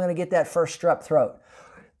wonder when I'm going to get that first strep throat.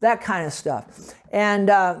 That kind of stuff. And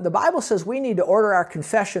the Bible says we need to order our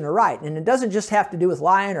confession aright. And it doesn't just have to do with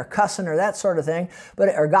lying or cussing or that sort of thing,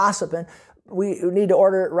 or gossiping. We need to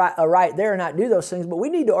order it right there and not do those things. But we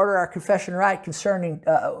need to order our confession right concerning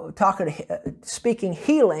speaking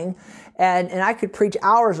healing. And I could preach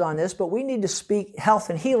hours on this, but we need to speak health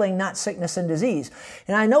and healing, not sickness and disease.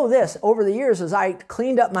 And I know this, over the years, as I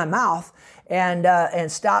cleaned up my mouth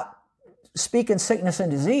and stopped speaking sickness and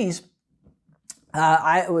disease,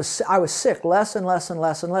 I was sick less and less and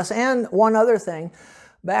less and less. And one other thing,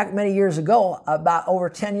 back many years ago, about over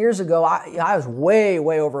 10 years ago, I was way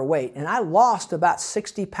overweight, and I lost about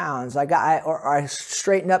 60 pounds. I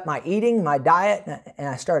straightened up my eating, my diet, and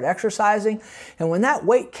I started exercising. And when that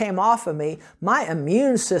weight came off of me, my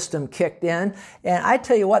immune system kicked in, and I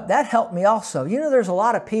tell you what, that helped me also. There's a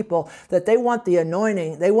lot of people that they want the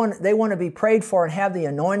anointing, they want to be prayed for and have the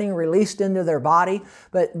anointing released into their body,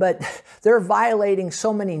 but they're violating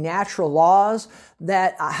so many natural laws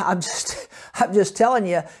that I'm just telling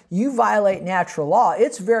you, you violate natural law.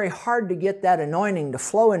 It's very hard to get that anointing to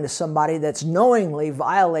flow into somebody that's knowingly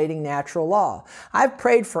violating natural law. I've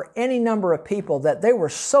prayed for any number of people that they were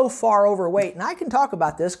so far overweight, and I can talk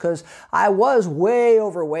about this because I was way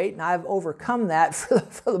overweight, and I've overcome that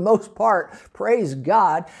for the most part. Praise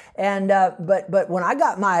God. And but when I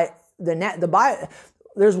got the Bible.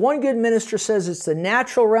 There's one good minister says it's the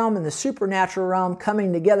natural realm and the supernatural realm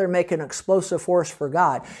coming together, make an explosive force for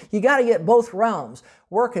God. You got to get both realms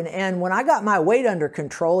working. And when I got my weight under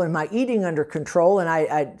control and my eating under control, and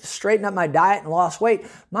I straightened up my diet and lost weight,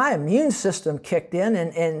 my immune system kicked in,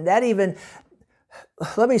 and that even,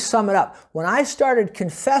 let me sum it up. When I started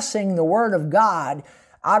confessing the Word of God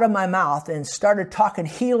out of my mouth and started talking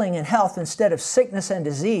healing and health instead of sickness and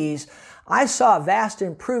disease, I saw a vast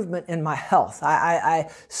improvement in my health. I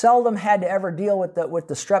seldom had to ever deal with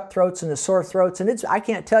the strep throats and the sore throats. And I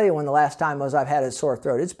can't tell you when the last time was I've had a sore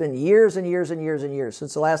throat. It's been years and years and years and years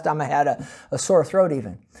since the last time I had a sore throat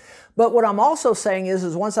even. But what I'm also saying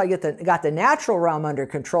is once I got the natural realm under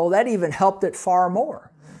control, that even helped it far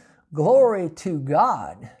more. Glory to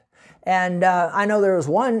God. And I know there was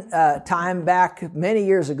one time back many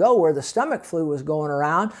years ago where the stomach flu was going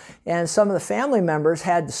around, and some of the family members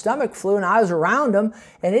had the stomach flu, and I was around them,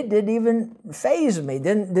 and it didn't even faze me,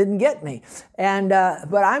 didn't get me. And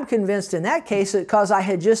but I'm convinced in that case because I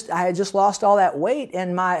had just lost all that weight,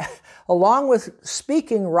 and along with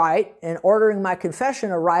speaking right and ordering my confession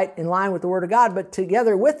right in line with the Word of God, but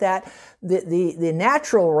together with that, the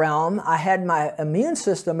natural realm, I had my immune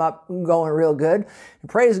system up going real good. And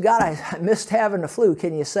praise God, I I missed having the flu.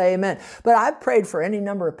 Can you say amen? But I've prayed for any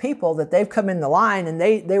number of people that they've come in the line and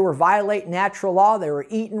they were violating natural law. They were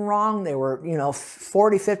eating wrong. They were,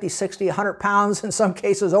 40, 50, 60, 100 pounds, in some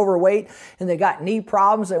cases overweight, and they got knee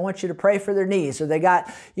problems. They want you to pray for their knees, or they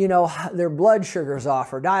got, their blood sugars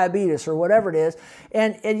off, or diabetes, or whatever it is.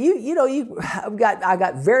 And I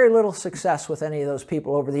got very little success with any of those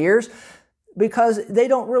people over the years, because they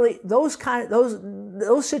don't really, those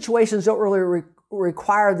situations don't really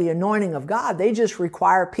require the anointing of God. They just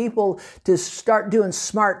require people to start doing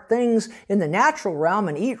smart things in the natural realm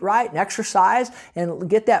and eat right and exercise and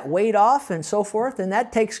get that weight off and so forth. And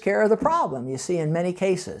that takes care of the problem, you see, in many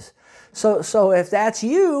cases. So if that's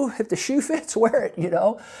you, if the shoe fits, wear it,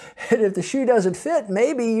 And if the shoe doesn't fit,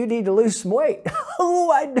 maybe you need to lose some weight.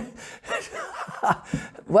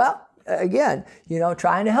 Well, again,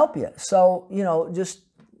 trying to help you. So, just,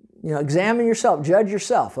 examine yourself, judge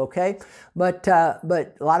yourself, okay? But a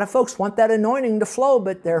lot of folks want that anointing to flow,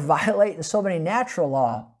 but they're violating so many natural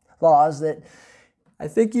laws that I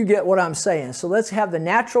think you get what I'm saying. So let's have the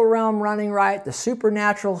natural realm running right, the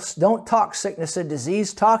supernatural. Don't talk sickness and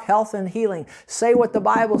disease, talk health and healing. Say what the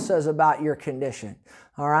Bible says about your condition.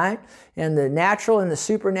 All right? And the natural and the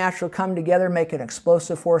supernatural come together, make an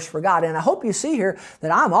explosive force for God. And I hope you see here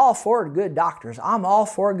that I'm all for good doctors. I'm all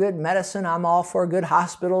for good medicine. I'm all for good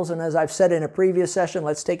hospitals. And as I've said in a previous session,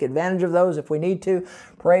 let's take advantage of those if we need to.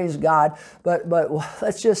 Praise God. But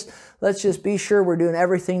let's just be sure we're doing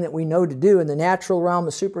everything that we know to do in the natural realm,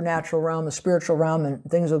 the supernatural realm, the spiritual realm, and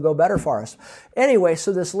things will go better for us. Anyway,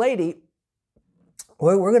 so this lady,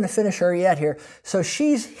 we're going to finish her yet here. So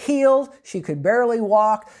she's healed. She could barely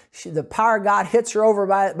walk. The power of God hits her over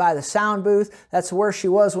by the sound booth. That's where she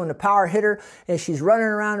was when the power hit her. And she's running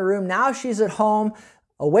around the room. Now she's at home,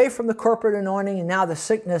 away from the corporate anointing, and now the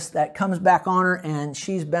sickness that comes back on her, and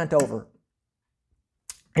she's bent over.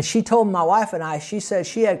 And she told my wife and I, she said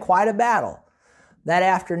she had quite a battle that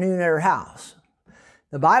afternoon at her house.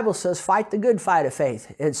 The Bible says, fight the good fight of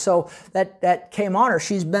faith. And so that came on her.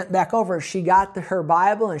 She's bent back over. She got her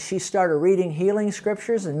Bible and she started reading healing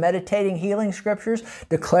scriptures and meditating healing scriptures,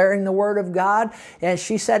 declaring the Word of God. And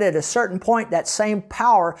she said at a certain point, that same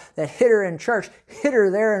power that hit her in church, hit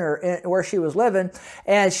her there in where she was living.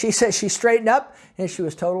 And she said she straightened up and she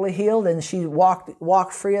was totally healed, and she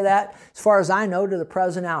walked free of that, as far as I know, to the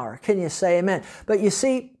present hour. Can you say amen? But you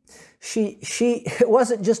see, it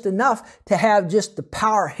wasn't just enough to have just the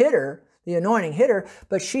power hit her, the anointing hit her,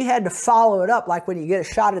 but she had to follow it up. Like when you get a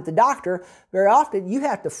shot at the doctor, very often you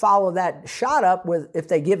have to follow that shot up with, if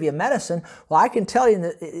they give you medicine. Well, I can tell you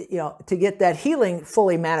that, to get that healing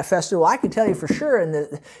fully manifested. Well, I can tell you for sure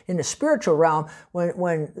in the spiritual realm,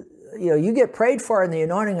 when you get prayed for and the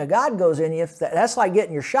anointing of God goes in you, that's like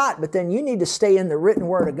getting your shot, but then you need to stay in the written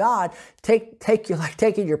Word of God. Take you like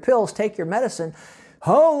taking your pills, take your medicine.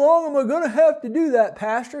 How long am I going to have to do that,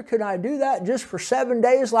 Pastor? Can I do that just for 7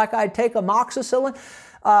 days like I'd take amoxicillin?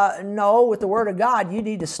 No, with the Word of God, you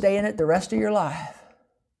need to stay in it the rest of your life.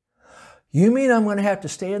 You mean I'm going to have to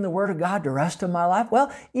stay in the Word of God the rest of my life?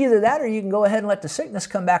 Well, either that or you can go ahead and let the sickness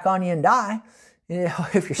come back on you and die.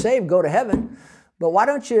 If you're saved, go to heaven. But why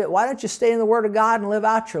don't you stay in the Word of God and live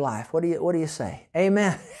out your life? What do you say?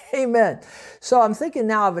 Amen. Amen. So I'm thinking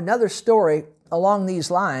now of another story along these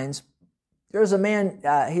lines. There was a man,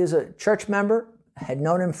 he was a church member, had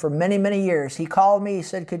known him for many, many years. He called me, he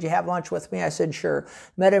said, could you have lunch with me? I said, sure.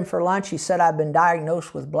 Met him for lunch. He said, I've been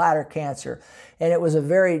diagnosed with bladder cancer. And it was a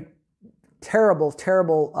very terrible,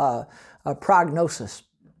 terrible prognosis.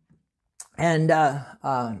 And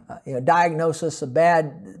diagnosis, they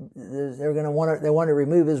want to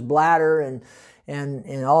remove his bladder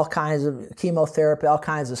and all kinds of chemotherapy, all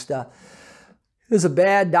kinds of stuff. It was a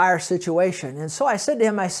bad, dire situation. And so I said to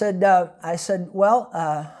him,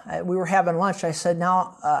 we were having lunch. I said,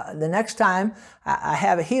 now, the next time I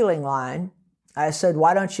have a healing line, I said,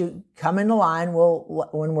 why don't you come in the line?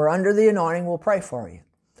 When we're under the anointing, we'll pray for you.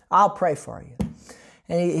 I'll pray for you.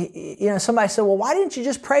 And somebody said, well, why didn't you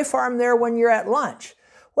just pray for him there when you're at lunch?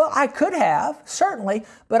 Well, I could have, certainly,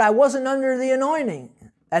 but I wasn't under the anointing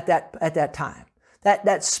at that time.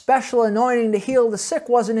 That special anointing to heal the sick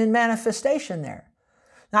wasn't in manifestation there.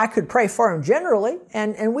 Now, I could pray for him generally,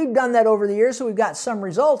 and we've done that over the years, so we've got some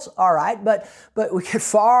results, all right, but we get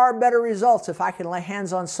far better results if I can lay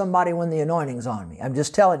hands on somebody when the anointing's on me. I'm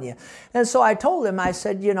just telling you. And so I told him, I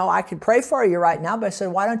said, I could pray for you right now, but I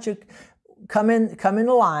said, why don't you come in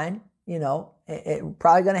the line,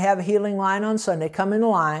 probably going to have a healing line on Sunday, come in the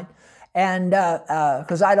line, And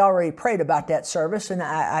because I'd already prayed about that service, and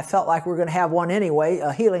I felt like we were going to have one anyway,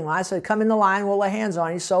 a healing line. I said, come in the line, we'll lay hands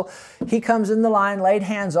on you. So he comes in the line, laid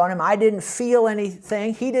hands on him. I didn't feel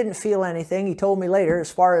anything. He didn't feel anything. He told me later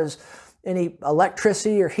as far as any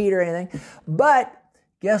electricity or heat or anything. But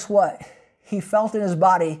guess what? He felt in his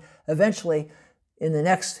body eventually in the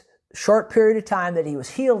next short period of time that he was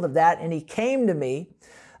healed of that, and he came to me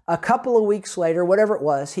a couple of weeks later, whatever it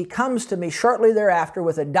was. He comes to me shortly thereafter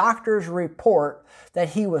with a doctor's report that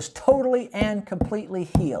he was totally and completely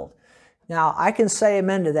healed. Now, I can say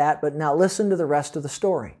amen to that, but now listen to the rest of the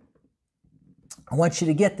story. I want you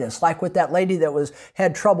to get this. Like with that lady that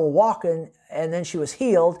had trouble walking, and then she was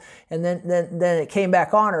healed, and then it came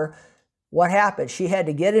back on her. What happened? She had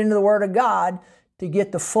to get into the Word of God to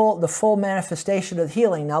get the full manifestation of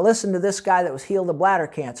healing. Now listen to this guy that was healed of bladder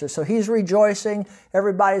cancer. So he's rejoicing.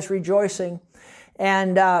 Everybody's rejoicing.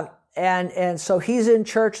 And so he's in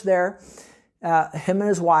church there, him and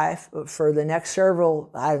his wife, for the next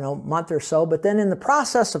several, I don't know, month or so. But then in the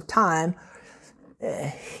process of time,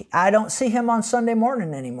 I don't see him on Sunday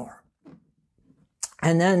morning anymore.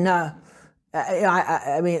 And then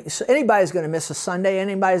I mean, so anybody's going to miss a Sunday.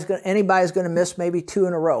 Anybody's going to miss maybe 2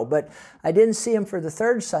 in a row. But I didn't see him for the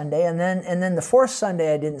 3rd Sunday, and then the 4th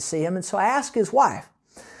Sunday I didn't see him. And so I asked his wife,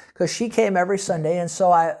 because she came every Sunday. And so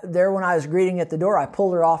when I was greeting at the door, I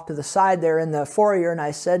pulled her off to the side there in the foyer, and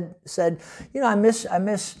I said, you know, I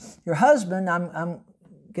miss your husband. I'm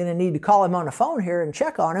going to need to call him on the phone here and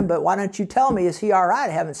check on him. But why don't you tell me, is he all right?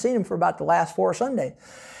 I haven't seen him for about the last 4 Sundays.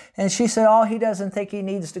 And she said, oh, he doesn't think he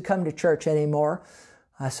needs to come to church anymore.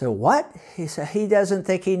 I said, what? He said, he doesn't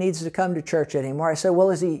think he needs to come to church anymore. I said, well,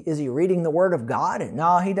 is he reading the Word of God? And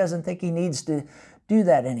no, he doesn't think he needs to do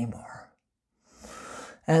that anymore.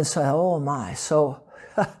 And so, oh my. So,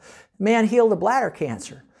 man healed of bladder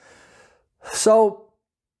cancer. So,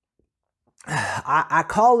 I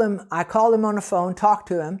called him on the phone, talked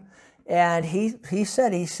to him, and he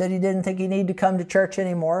said he didn't think he needed to come to church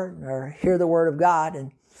anymore or hear the Word of God.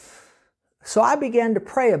 And so I began to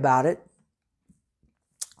pray about it.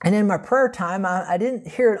 And in my prayer time, I didn't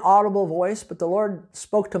hear an audible voice, but the Lord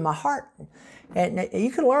spoke to my heart. And you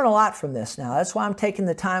can learn a lot from this now. That's why I'm taking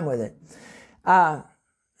the time with it. The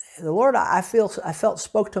Lord, I felt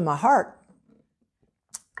spoke to my heart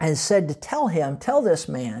and said to tell this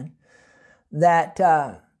man that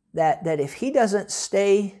if he doesn't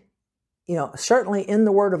stay, you know, certainly in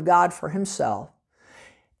the Word of God for himself,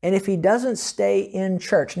 and if he doesn't stay in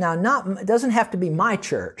church, now it doesn't have to be my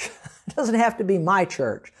church. It doesn't have to be my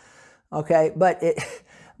church, okay? But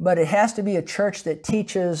it has to be a church that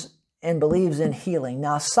teaches and believes in healing.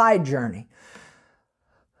 Now, side journey.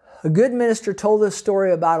 A good minister told this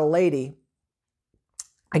story about a lady.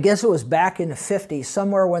 I guess it was back in the 50s,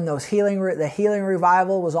 somewhere when the healing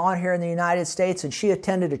revival was on here in the United States, and she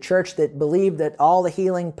attended a church that believed that all the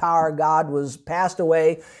healing power of God was passed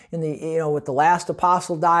away with the last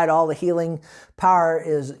apostle died, all the healing power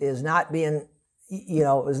is not being,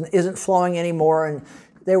 isn't flowing anymore. And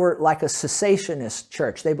they were like a cessationist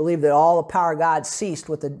church. They believed that all the power of God ceased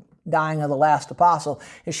with the dying of the last apostle.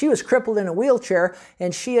 And she was crippled in a wheelchair,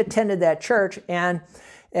 and she attended that church, and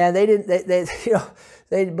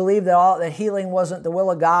they believed that healing wasn't the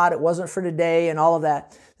will of God, it wasn't for today, and all of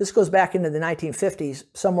that. This goes back into the 1950s,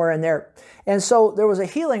 somewhere in there. And so there was a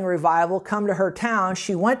healing revival come to her town.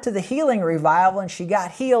 She went to the healing revival, and she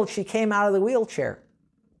got healed. She came out of the wheelchair.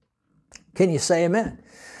 Can you say amen?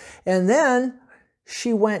 And then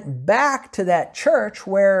she went back to that church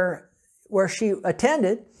where she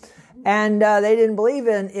attended, and they didn't believe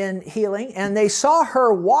in healing, and they saw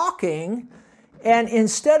her walking. And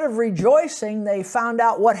instead of rejoicing, they found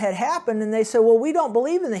out what had happened, and they said, well, we don't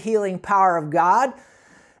believe in the healing power of God.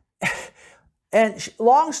 And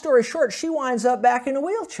long story short, she winds up back in a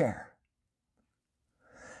wheelchair.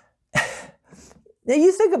 Now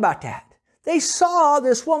you think about that. They saw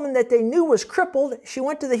this woman that they knew was crippled. She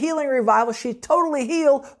went to the healing revival. She's totally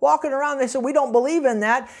healed, walking around. They said, we don't believe in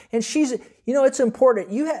that. And she's, it's important.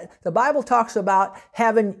 The Bible talks about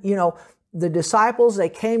having, the disciples, they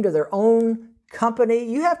came to their own company.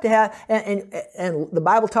 You have to have, and the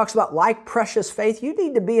Bible talks about like precious faith. You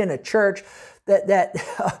need to be in a church that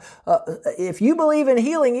if you believe in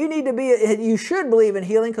healing, you should believe in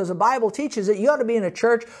healing, because the Bible teaches that you ought to be in a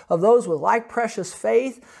church of those with like precious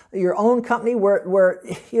faith, your own company where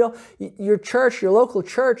your church, your local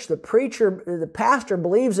church, the preacher, the pastor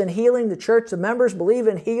believes in healing, the church, the members believe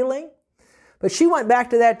in healing. But she went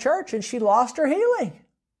back to that church and she lost her healing.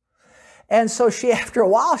 And so after a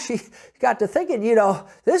while, she got to thinking,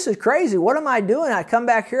 this is crazy. What am I doing? I come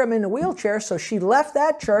back here, I'm in the wheelchair. So she left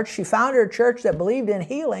that church. She found her a church that believed in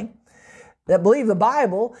healing. that believed the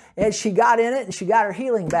Bible, and she got in it and she got her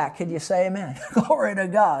healing back. Can you say amen? Glory to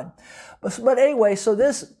God. But anyway, so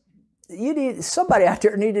somebody out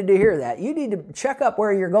there needed to hear that. You need to check up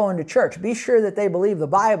where you're going to church. Be sure that they believe the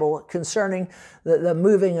Bible concerning the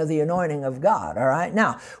moving of the anointing of God. All right.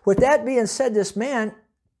 Now, with that being said, this man,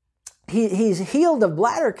 he's healed of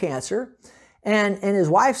bladder cancer. And his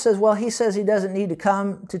wife says, well, he says he doesn't need to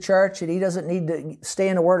come to church and he doesn't need to stay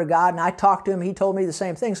in the Word of God. And I talked to him. He told me the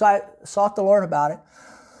same thing. So I sought the Lord about it.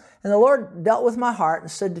 And the Lord dealt with my heart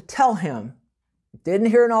and said to tell him,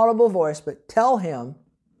 didn't hear an audible voice, but tell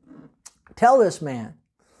this man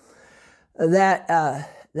that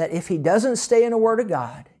if he doesn't stay in the Word of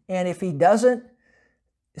God and if he doesn't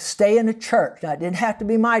stay in a church, now it didn't have to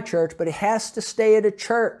be my church, but he has to stay at a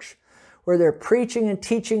church where they're preaching and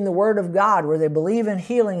teaching the Word of God, where they believe in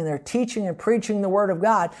healing and they're teaching and preaching the Word of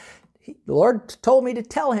God. The Lord told me to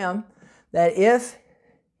tell him that if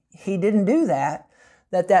he didn't do that,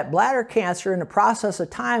 that bladder cancer in the process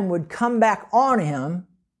of time would come back on him.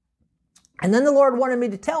 And then the Lord wanted me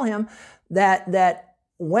to tell him that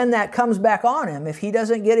when that comes back on him, if he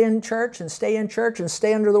doesn't get in church and stay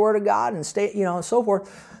under the Word of God and stay, and so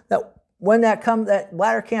forth, that when that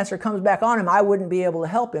bladder cancer comes back on him, I wouldn't be able to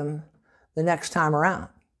help him the next time around.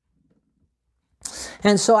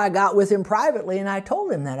 And so I got with him privately and I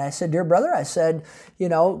told him that. I said, dear brother, I said,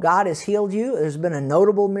 God has healed you. There's been a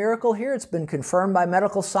notable miracle here. It's been confirmed by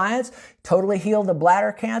medical science. Totally healed the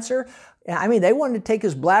bladder cancer. I mean, they wanted to take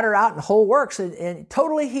his bladder out and the whole works and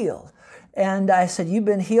totally healed. And I said, you've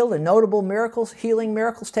been healed and notable miracles, healing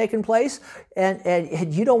miracles taking place.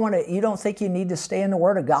 And you don't think you need to stay in the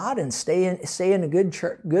Word of God and stay in a good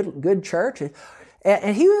church.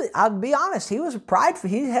 And I'll be honest, he was prideful.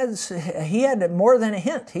 He had more than a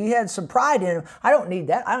hint. He had some pride in him. I don't need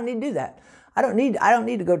that. I don't need to do that. I don't need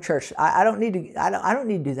to go to church. I don't need to do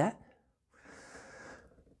that.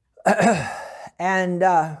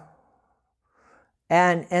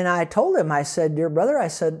 And I told him, I said, dear brother, I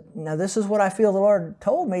said, now this is what I feel the Lord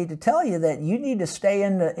told me to tell you, that you need to stay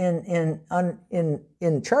in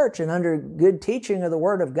church and under good teaching of the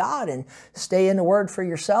Word of God and stay in the Word for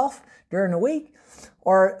yourself during the week.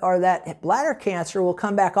 Or that bladder cancer will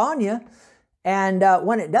come back on you, and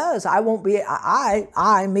when it does, I won't be able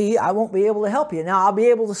to help you. Now I'll be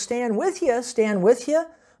able to stand with you,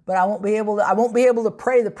 but I won't be able to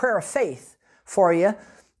pray the prayer of faith for you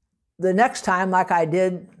the next time like I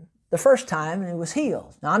did the first time, and he was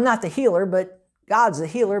healed. Now I'm not the healer, but God's the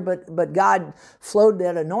healer, but God flowed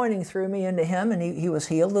that anointing through me into him, and he was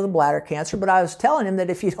healed of the bladder cancer. But I was telling him that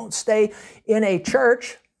if you don't stay in a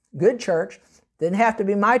church, good church, didn't have to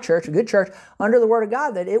be my church, a good church, under the Word of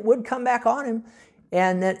God, that it would come back on him.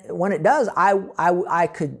 And that when it does, I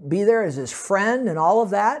could be there as his friend and all of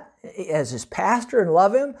that, as his pastor, and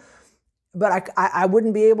love him. But I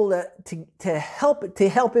wouldn't be able to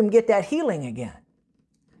help him get that healing again.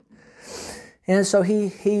 And so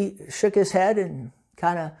he shook his head and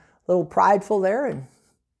kind of a little prideful there, and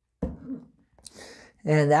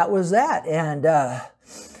that was that.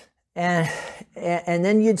 And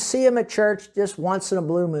then you'd see him at church just once in a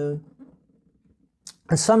blue moon.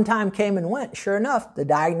 And some time came and went. Sure enough, the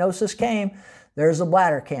diagnosis came. There's a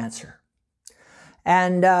bladder cancer.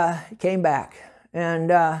 And he came back.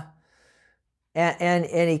 And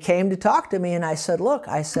he came to talk to me. And I said, look,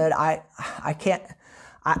 I said, I can't,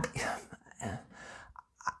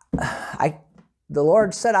 the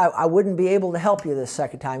Lord said I wouldn't be able to help you this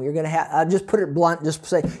second time. You're going to have, I'll just put it blunt, just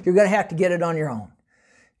say, you're going to have to get it on your own.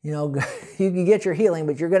 You can get your healing,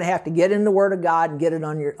 but you're going to have to get in the Word of God and get it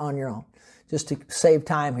on your own. Just to save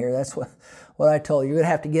time here, that's what I told you. You're going to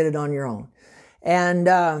have to get it on your own. And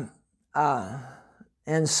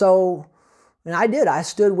so I did. I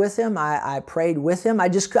stood with him. I prayed with him. I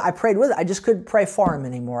prayed with him. I just couldn't pray for him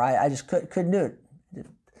anymore. I just couldn't do it.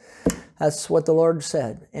 That's what the Lord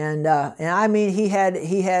said. And I mean, he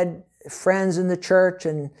had friends in the church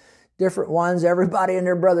and different ones, everybody and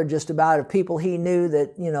their brother just about, of people he knew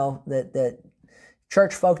that, that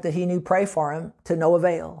church folk that he knew pray for him, to no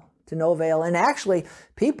avail. And actually,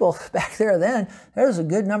 people back there then, there was a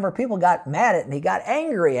good number of people got mad at me, got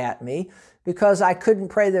angry at me because I couldn't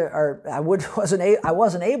pray I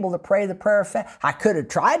wasn't able to pray the prayer of faith. I could have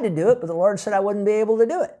tried to do it, but the Lord said I wouldn't be able to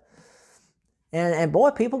do it. And boy,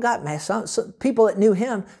 people got mad. Some people that knew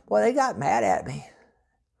him, boy, they got mad at me.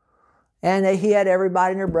 And he had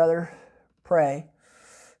everybody and their brother pray,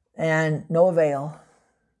 and no avail.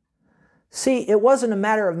 See, it wasn't a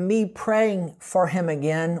matter of me praying for him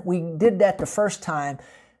again. We did that the first time.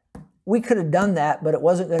 We could have done that, but it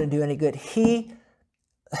wasn't going to do any good.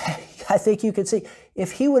 I think you could see,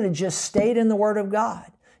 if he would have just stayed in the Word of God,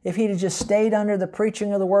 if he'd have just stayed under the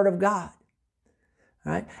preaching of the Word of God.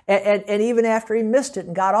 Right? And even after he missed it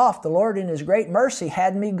and got off, the Lord in His great mercy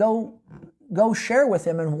had me go share with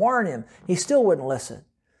him and warn him. He still wouldn't listen.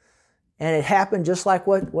 And it happened just like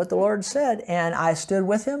what the Lord said. And I stood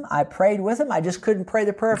with him. I prayed with him. I just couldn't pray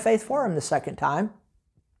the prayer of faith for him the second time.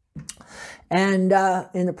 And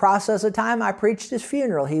in the process of time, I preached his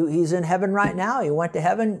funeral. He's in heaven right now. He went to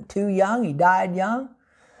heaven too young. He died young.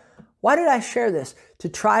 Why did I share this? To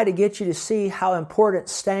try to get you to see how important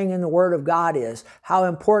staying in the Word of God is, how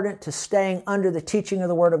important to staying under the teaching of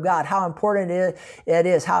the Word of God, how important it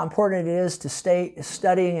is, how important it is to stay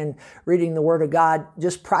studying and reading the Word of God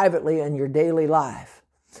just privately in your daily life.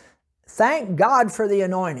 Thank God for the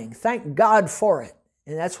anointing. Thank God for it.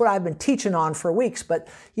 And that's what I've been teaching on for weeks, but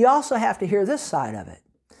you also have to hear this side of it.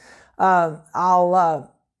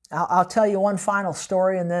 I'll tell you one final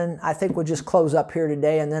story, and then I think we'll just close up here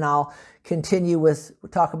today, and then I'll continue we'll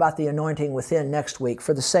talk about the anointing within next week.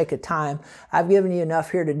 For the sake of time, I've given you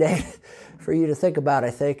enough here today for you to think about,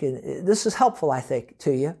 I think, and this is helpful, I think,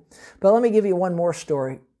 to you. But let me give you one more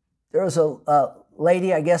story. There was a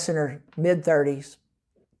lady, I guess in her mid-30s,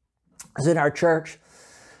 was in our church,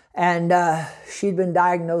 and she'd been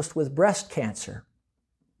diagnosed with breast cancer.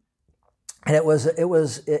 And it was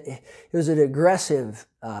an aggressive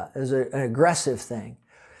thing,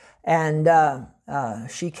 and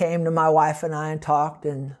she came to my wife and I and talked,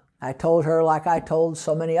 and I told her, like I told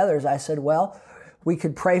so many others, I said, well, we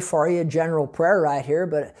could pray for you, general prayer right here,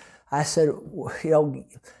 but I said,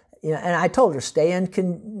 and I told her, stay in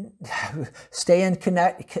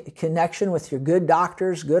connection with your good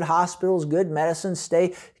doctors, good hospitals, good medicine.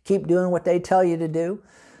 Keep doing what they tell you to do.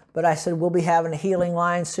 But I said, we'll be having a healing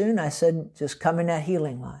line soon. I said, just come in that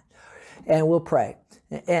healing line and we'll pray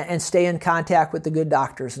and stay in contact with the good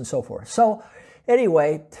doctors and so forth. So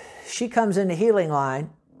anyway, she comes in the healing line.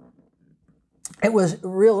 It was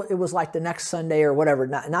like the next Sunday or whatever,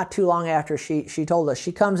 not too long after she told us.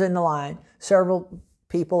 She comes in the line, several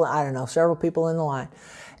people in the line.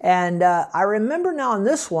 And I remember now on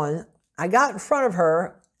this one, I got in front of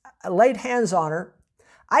her, I laid hands on her.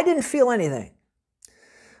 I didn't feel anything.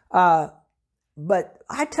 But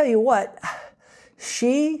I tell you what,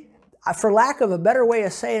 she, for lack of a better way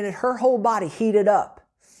of saying it, her whole body heated up.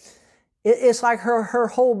 It's like her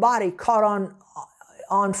whole body caught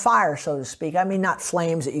on fire, so to speak. I mean, not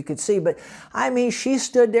flames that you could see, but I mean, she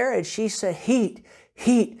stood there and she said, heat,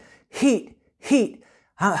 heat, heat, heat.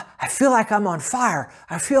 I feel like I'm on fire.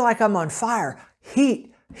 I feel like I'm on fire.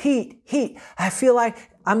 Heat, heat, heat. I feel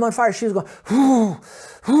like I'm on fire. She was going, whoo,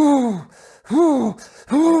 whoo. Ooh,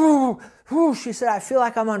 ooh, ooh. She said, I feel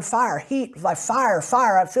like I'm on fire. Heat, like fire,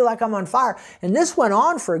 fire. I feel like I'm on fire. And this went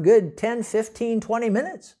on for a good 10, 15, 20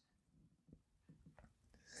 minutes.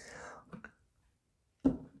 A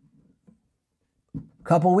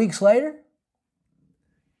couple weeks later,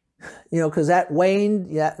 because that waned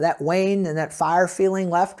and that fire feeling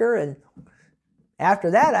left her. And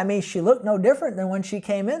after that, I mean, she looked no different than when she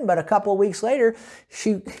came in. But a couple of weeks later,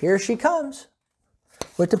 here she comes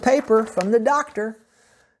with the paper from the doctor.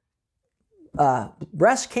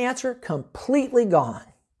 Breast cancer completely gone.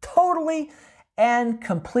 Totally and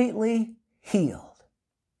completely healed.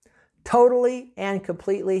 Totally and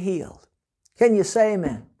completely healed. Can you say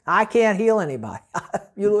amen? I can't heal anybody.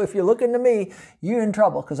 If you're looking to me, you're in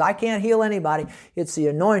trouble because I can't heal anybody. It's the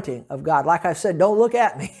anointing of God. Like I said, don't look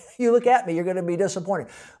at me. You look at me, you're going to be disappointed.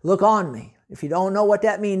 Look on me. If you don't know what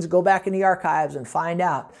that means, go back in the archives and find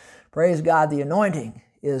out. Praise God, the anointing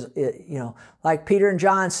is, like Peter and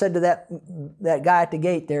John said to that guy at the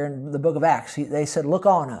gate there in the book of Acts. They said, look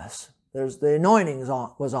on us. The anointing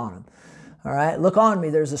was on him. All right, look on me.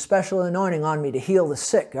 There's a special anointing on me to heal the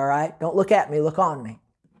sick. All right, don't look at me, look on me.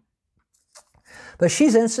 But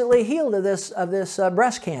she's instantly healed of this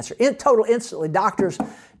breast cancer. Instantly. Doctor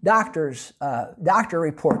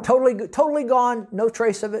report. Totally gone. No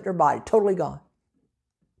trace of it in her body. Totally gone.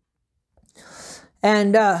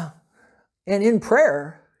 And in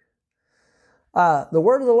prayer, the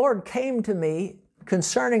word of the Lord came to me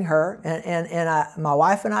concerning her, and my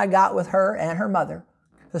wife and I got with her and her mother,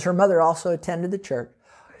 because her mother also attended the church.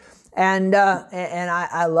 And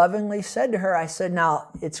I lovingly said to her, I said, now,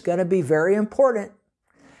 it's going to be very important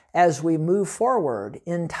as we move forward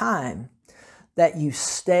in time that you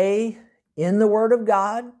stay in the Word of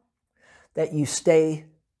God, that you stay,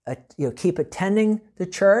 keep attending the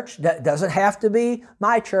church. That doesn't have to be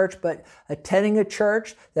my church, but attending a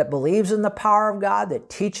church that believes in the power of God, that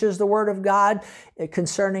teaches the Word of God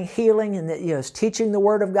concerning healing, and that is teaching the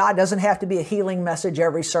Word of God. Doesn't have to be a healing message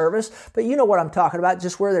every service, but you know what I'm talking about,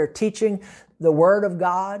 just where they're teaching the Word of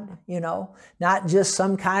God, not just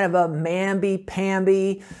some kind of a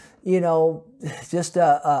mamby-pamby, just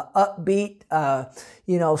a upbeat,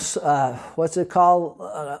 what's it called?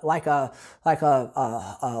 Like a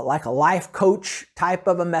life coach type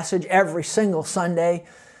of a message every single Sunday.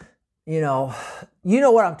 You know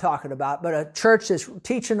what I'm talking about. But a church that's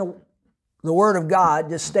teaching the Word of God,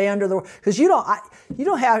 just stay under the Word. Because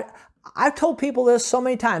I've told people this so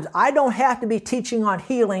many times. I don't have to be teaching on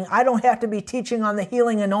healing. I don't have to be teaching on the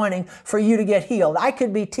healing anointing for you to get healed. I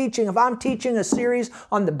could be teaching, if I'm teaching a series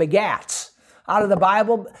on the begats out of the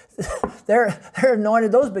Bible, they're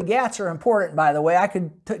anointed. Those begats are important, by the way. I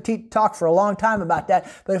could talk for a long time about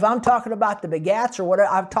that. But if I'm talking about the begats or whatever,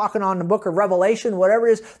 I'm talking on the book of Revelation, whatever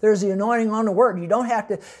it is, there's the anointing on the Word.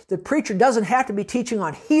 The preacher doesn't have to be teaching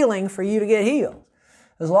on healing for you to get healed,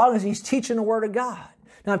 as long as he's teaching the Word of God.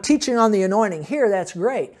 Now, I'm teaching on the anointing here. That's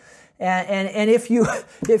great. And if you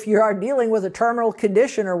are dealing with a terminal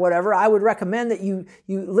condition or whatever, I would recommend that you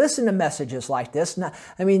listen to messages like this. Now,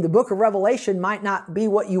 the book of Revelation might not be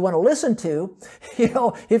what you want to listen to.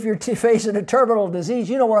 If you're facing a terminal disease,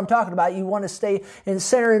 you know what I'm talking about. You want to stay and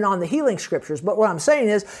center in on the healing scriptures. But what I'm saying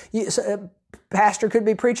is, a pastor could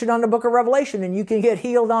be preaching on the book of Revelation, and you can get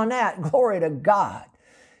healed on that. Glory to God.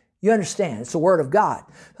 You understand, it's the Word of God.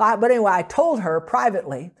 But anyway, I told her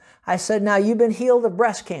privately, I said, now you've been healed of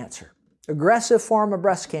breast cancer, aggressive form of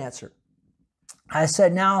breast cancer. I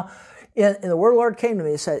said, now, and the Word of the Lord came to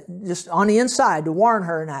me, it said, just on the inside to warn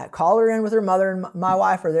her, and I called her in with her mother, and my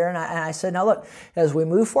wife are there, and I said, now look, as we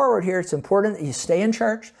move forward here, it's important that you stay in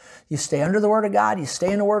church, you stay under the Word of God, you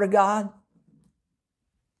stay in the Word of God,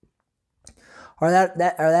 or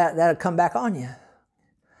that'll come back on you.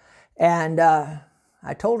 And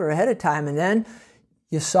I told her ahead of time, and then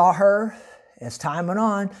you saw her, as time went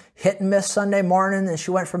on, hit and miss Sunday morning, and she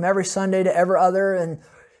went from every Sunday to every other, and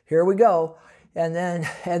here we go. And then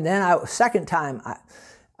second time,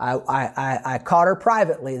 I caught her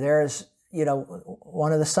privately. There's,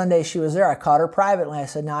 one of the Sundays she was there, I caught her privately. I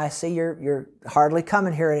said, now I see you're hardly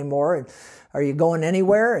coming here anymore, and are you going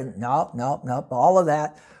anywhere? And no, all of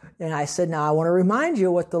that. And I said, now I want to remind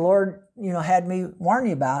you what the Lord, had me warn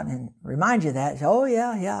you about, and remind you that. Oh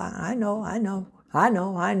yeah, I know.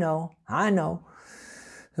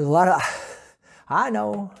 There's a lot of, I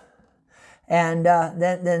know. And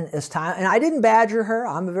then as time, and I didn't badger her.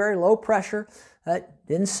 I'm a very low pressure.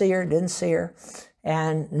 Didn't see her.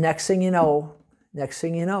 And next thing you know.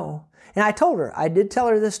 And I told her, I did tell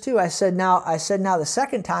her this too. I said, now the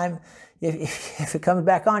second time, if it comes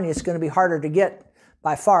back on you, it's going to be harder to get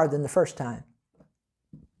by far than the first time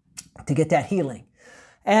to get that healing.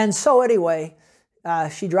 And so anyway,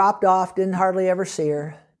 she dropped off, didn't hardly ever see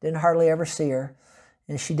her.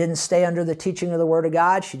 And she didn't stay under the teaching of the Word of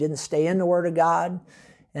God. She didn't stay in the Word of God.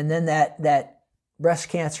 And then that breast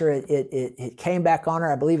cancer, it came back on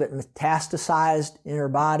her. I believe it metastasized in her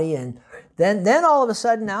body. And then all of a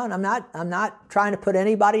sudden now, and I'm not trying to put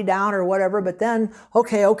anybody down or whatever, but then,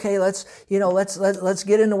 okay, let's get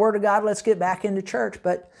in the Word of God. Let's get back into church.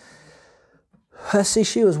 But let's see,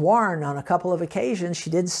 she was warned on a couple of occasions. She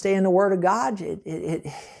didn't stay in the Word of God.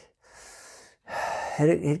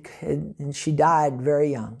 And she died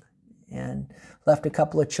very young and left a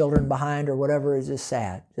couple of children behind or whatever. Is just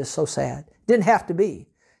sad, just so sad. Didn't have to be.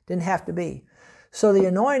 So the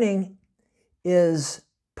anointing is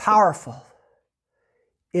powerful.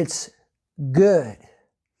 It's good.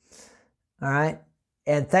 All right?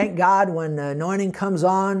 And thank God when the anointing comes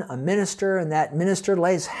on a minister and that minister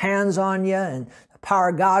lays hands on you and the power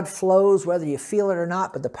of God flows, whether you feel it or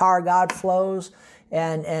not, but the power of God flows.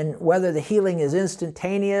 And whether the healing is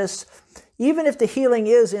instantaneous, even if the healing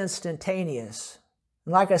is instantaneous,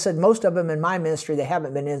 and like I said, most of them in my ministry, they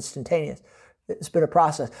haven't been instantaneous. It's been a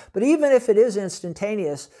process. But even if it is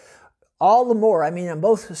instantaneous, all the more, in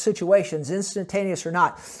both situations, instantaneous or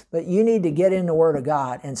not, but you need to get in the Word of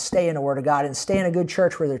God and stay in the Word of God and stay in a good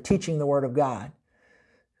church where they're teaching the Word of God.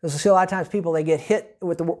 Because you see a lot of times people, they get hit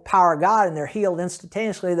with the power of God and they're healed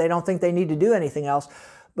instantaneously. They don't think they need to do anything else.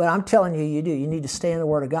 But I'm telling you, you do. You need to stay in the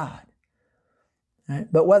Word of God. Right?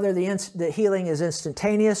 But whether the healing is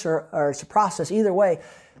instantaneous or it's a process, either way,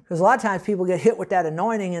 because a lot of times people get hit with that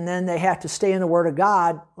anointing and then they have to stay in the Word of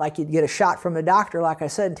God, like you'd get a shot from a doctor, like I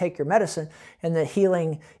said, and take your medicine, and the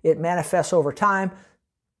healing, it manifests over time.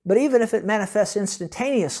 But even if it manifests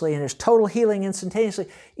instantaneously and there's total healing instantaneously,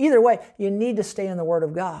 either way, you need to stay in the Word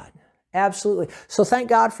of God. Absolutely. So thank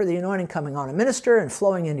God for the anointing coming on a minister and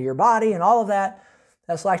flowing into your body and all of that.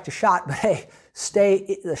 That's like the shot, but hey,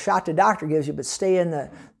 stay the shot the doctor gives you, but stay in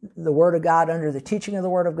the Word of God, under the teaching of the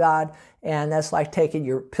Word of God. And that's like taking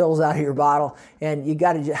your pills out of your bottle. And you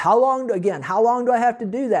got to, how long do I have to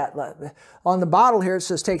do that? On the bottle here, it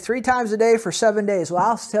says take 3 times a day for 7 days. Well,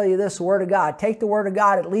 I'll tell you this, the Word of God. Take the Word of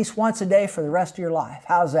God at least once a day for the rest of your life.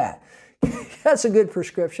 How's that? That's a good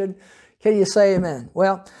prescription. Can you say amen?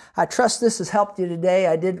 Well, I trust this has helped you today.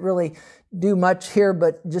 I didn't really do much here,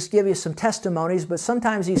 but just give you some testimonies. But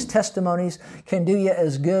sometimes these testimonies can do you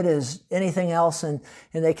as good as anything else, and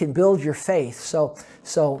they can build your faith. So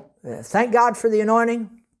thank God for the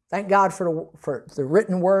anointing. Thank God for the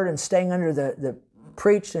written word and staying under the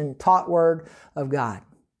preached and taught word of God.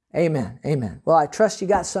 Amen. Amen. Well, I trust you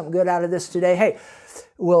got something good out of this today. Hey,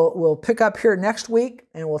 we'll pick up here next week,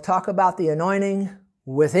 and we'll talk about the anointing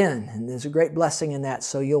within. And there's a great blessing in that,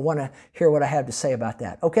 so you'll want to hear what I have to say about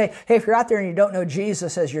that. Okay? Hey, if you're out there and you don't know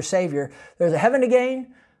Jesus as your Savior, there's a heaven to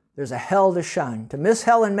gain, there's a hell to shun. To miss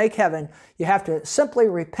hell and make heaven, you have to simply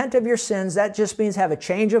repent of your sins. That just means have a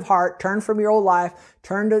change of heart, turn from your old life,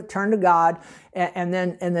 turn to God, and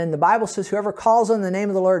then the Bible says whoever calls on the name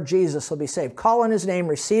of the Lord Jesus will be saved. Call on His name,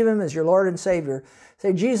 receive Him as your Lord and Savior.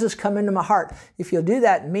 Say, Jesus, come into my heart. If you'll do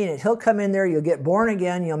that and mean it, He'll come in there, you'll get born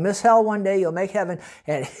again, you'll miss hell one day, you'll make heaven,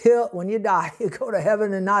 and when you die, you go to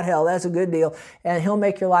heaven and not hell. That's a good deal. And He'll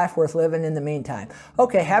make your life worth living in the meantime.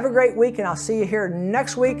 Okay, have a great week, and I'll see you here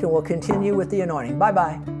next week, and we'll continue with the anointing.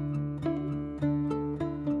 Bye-bye.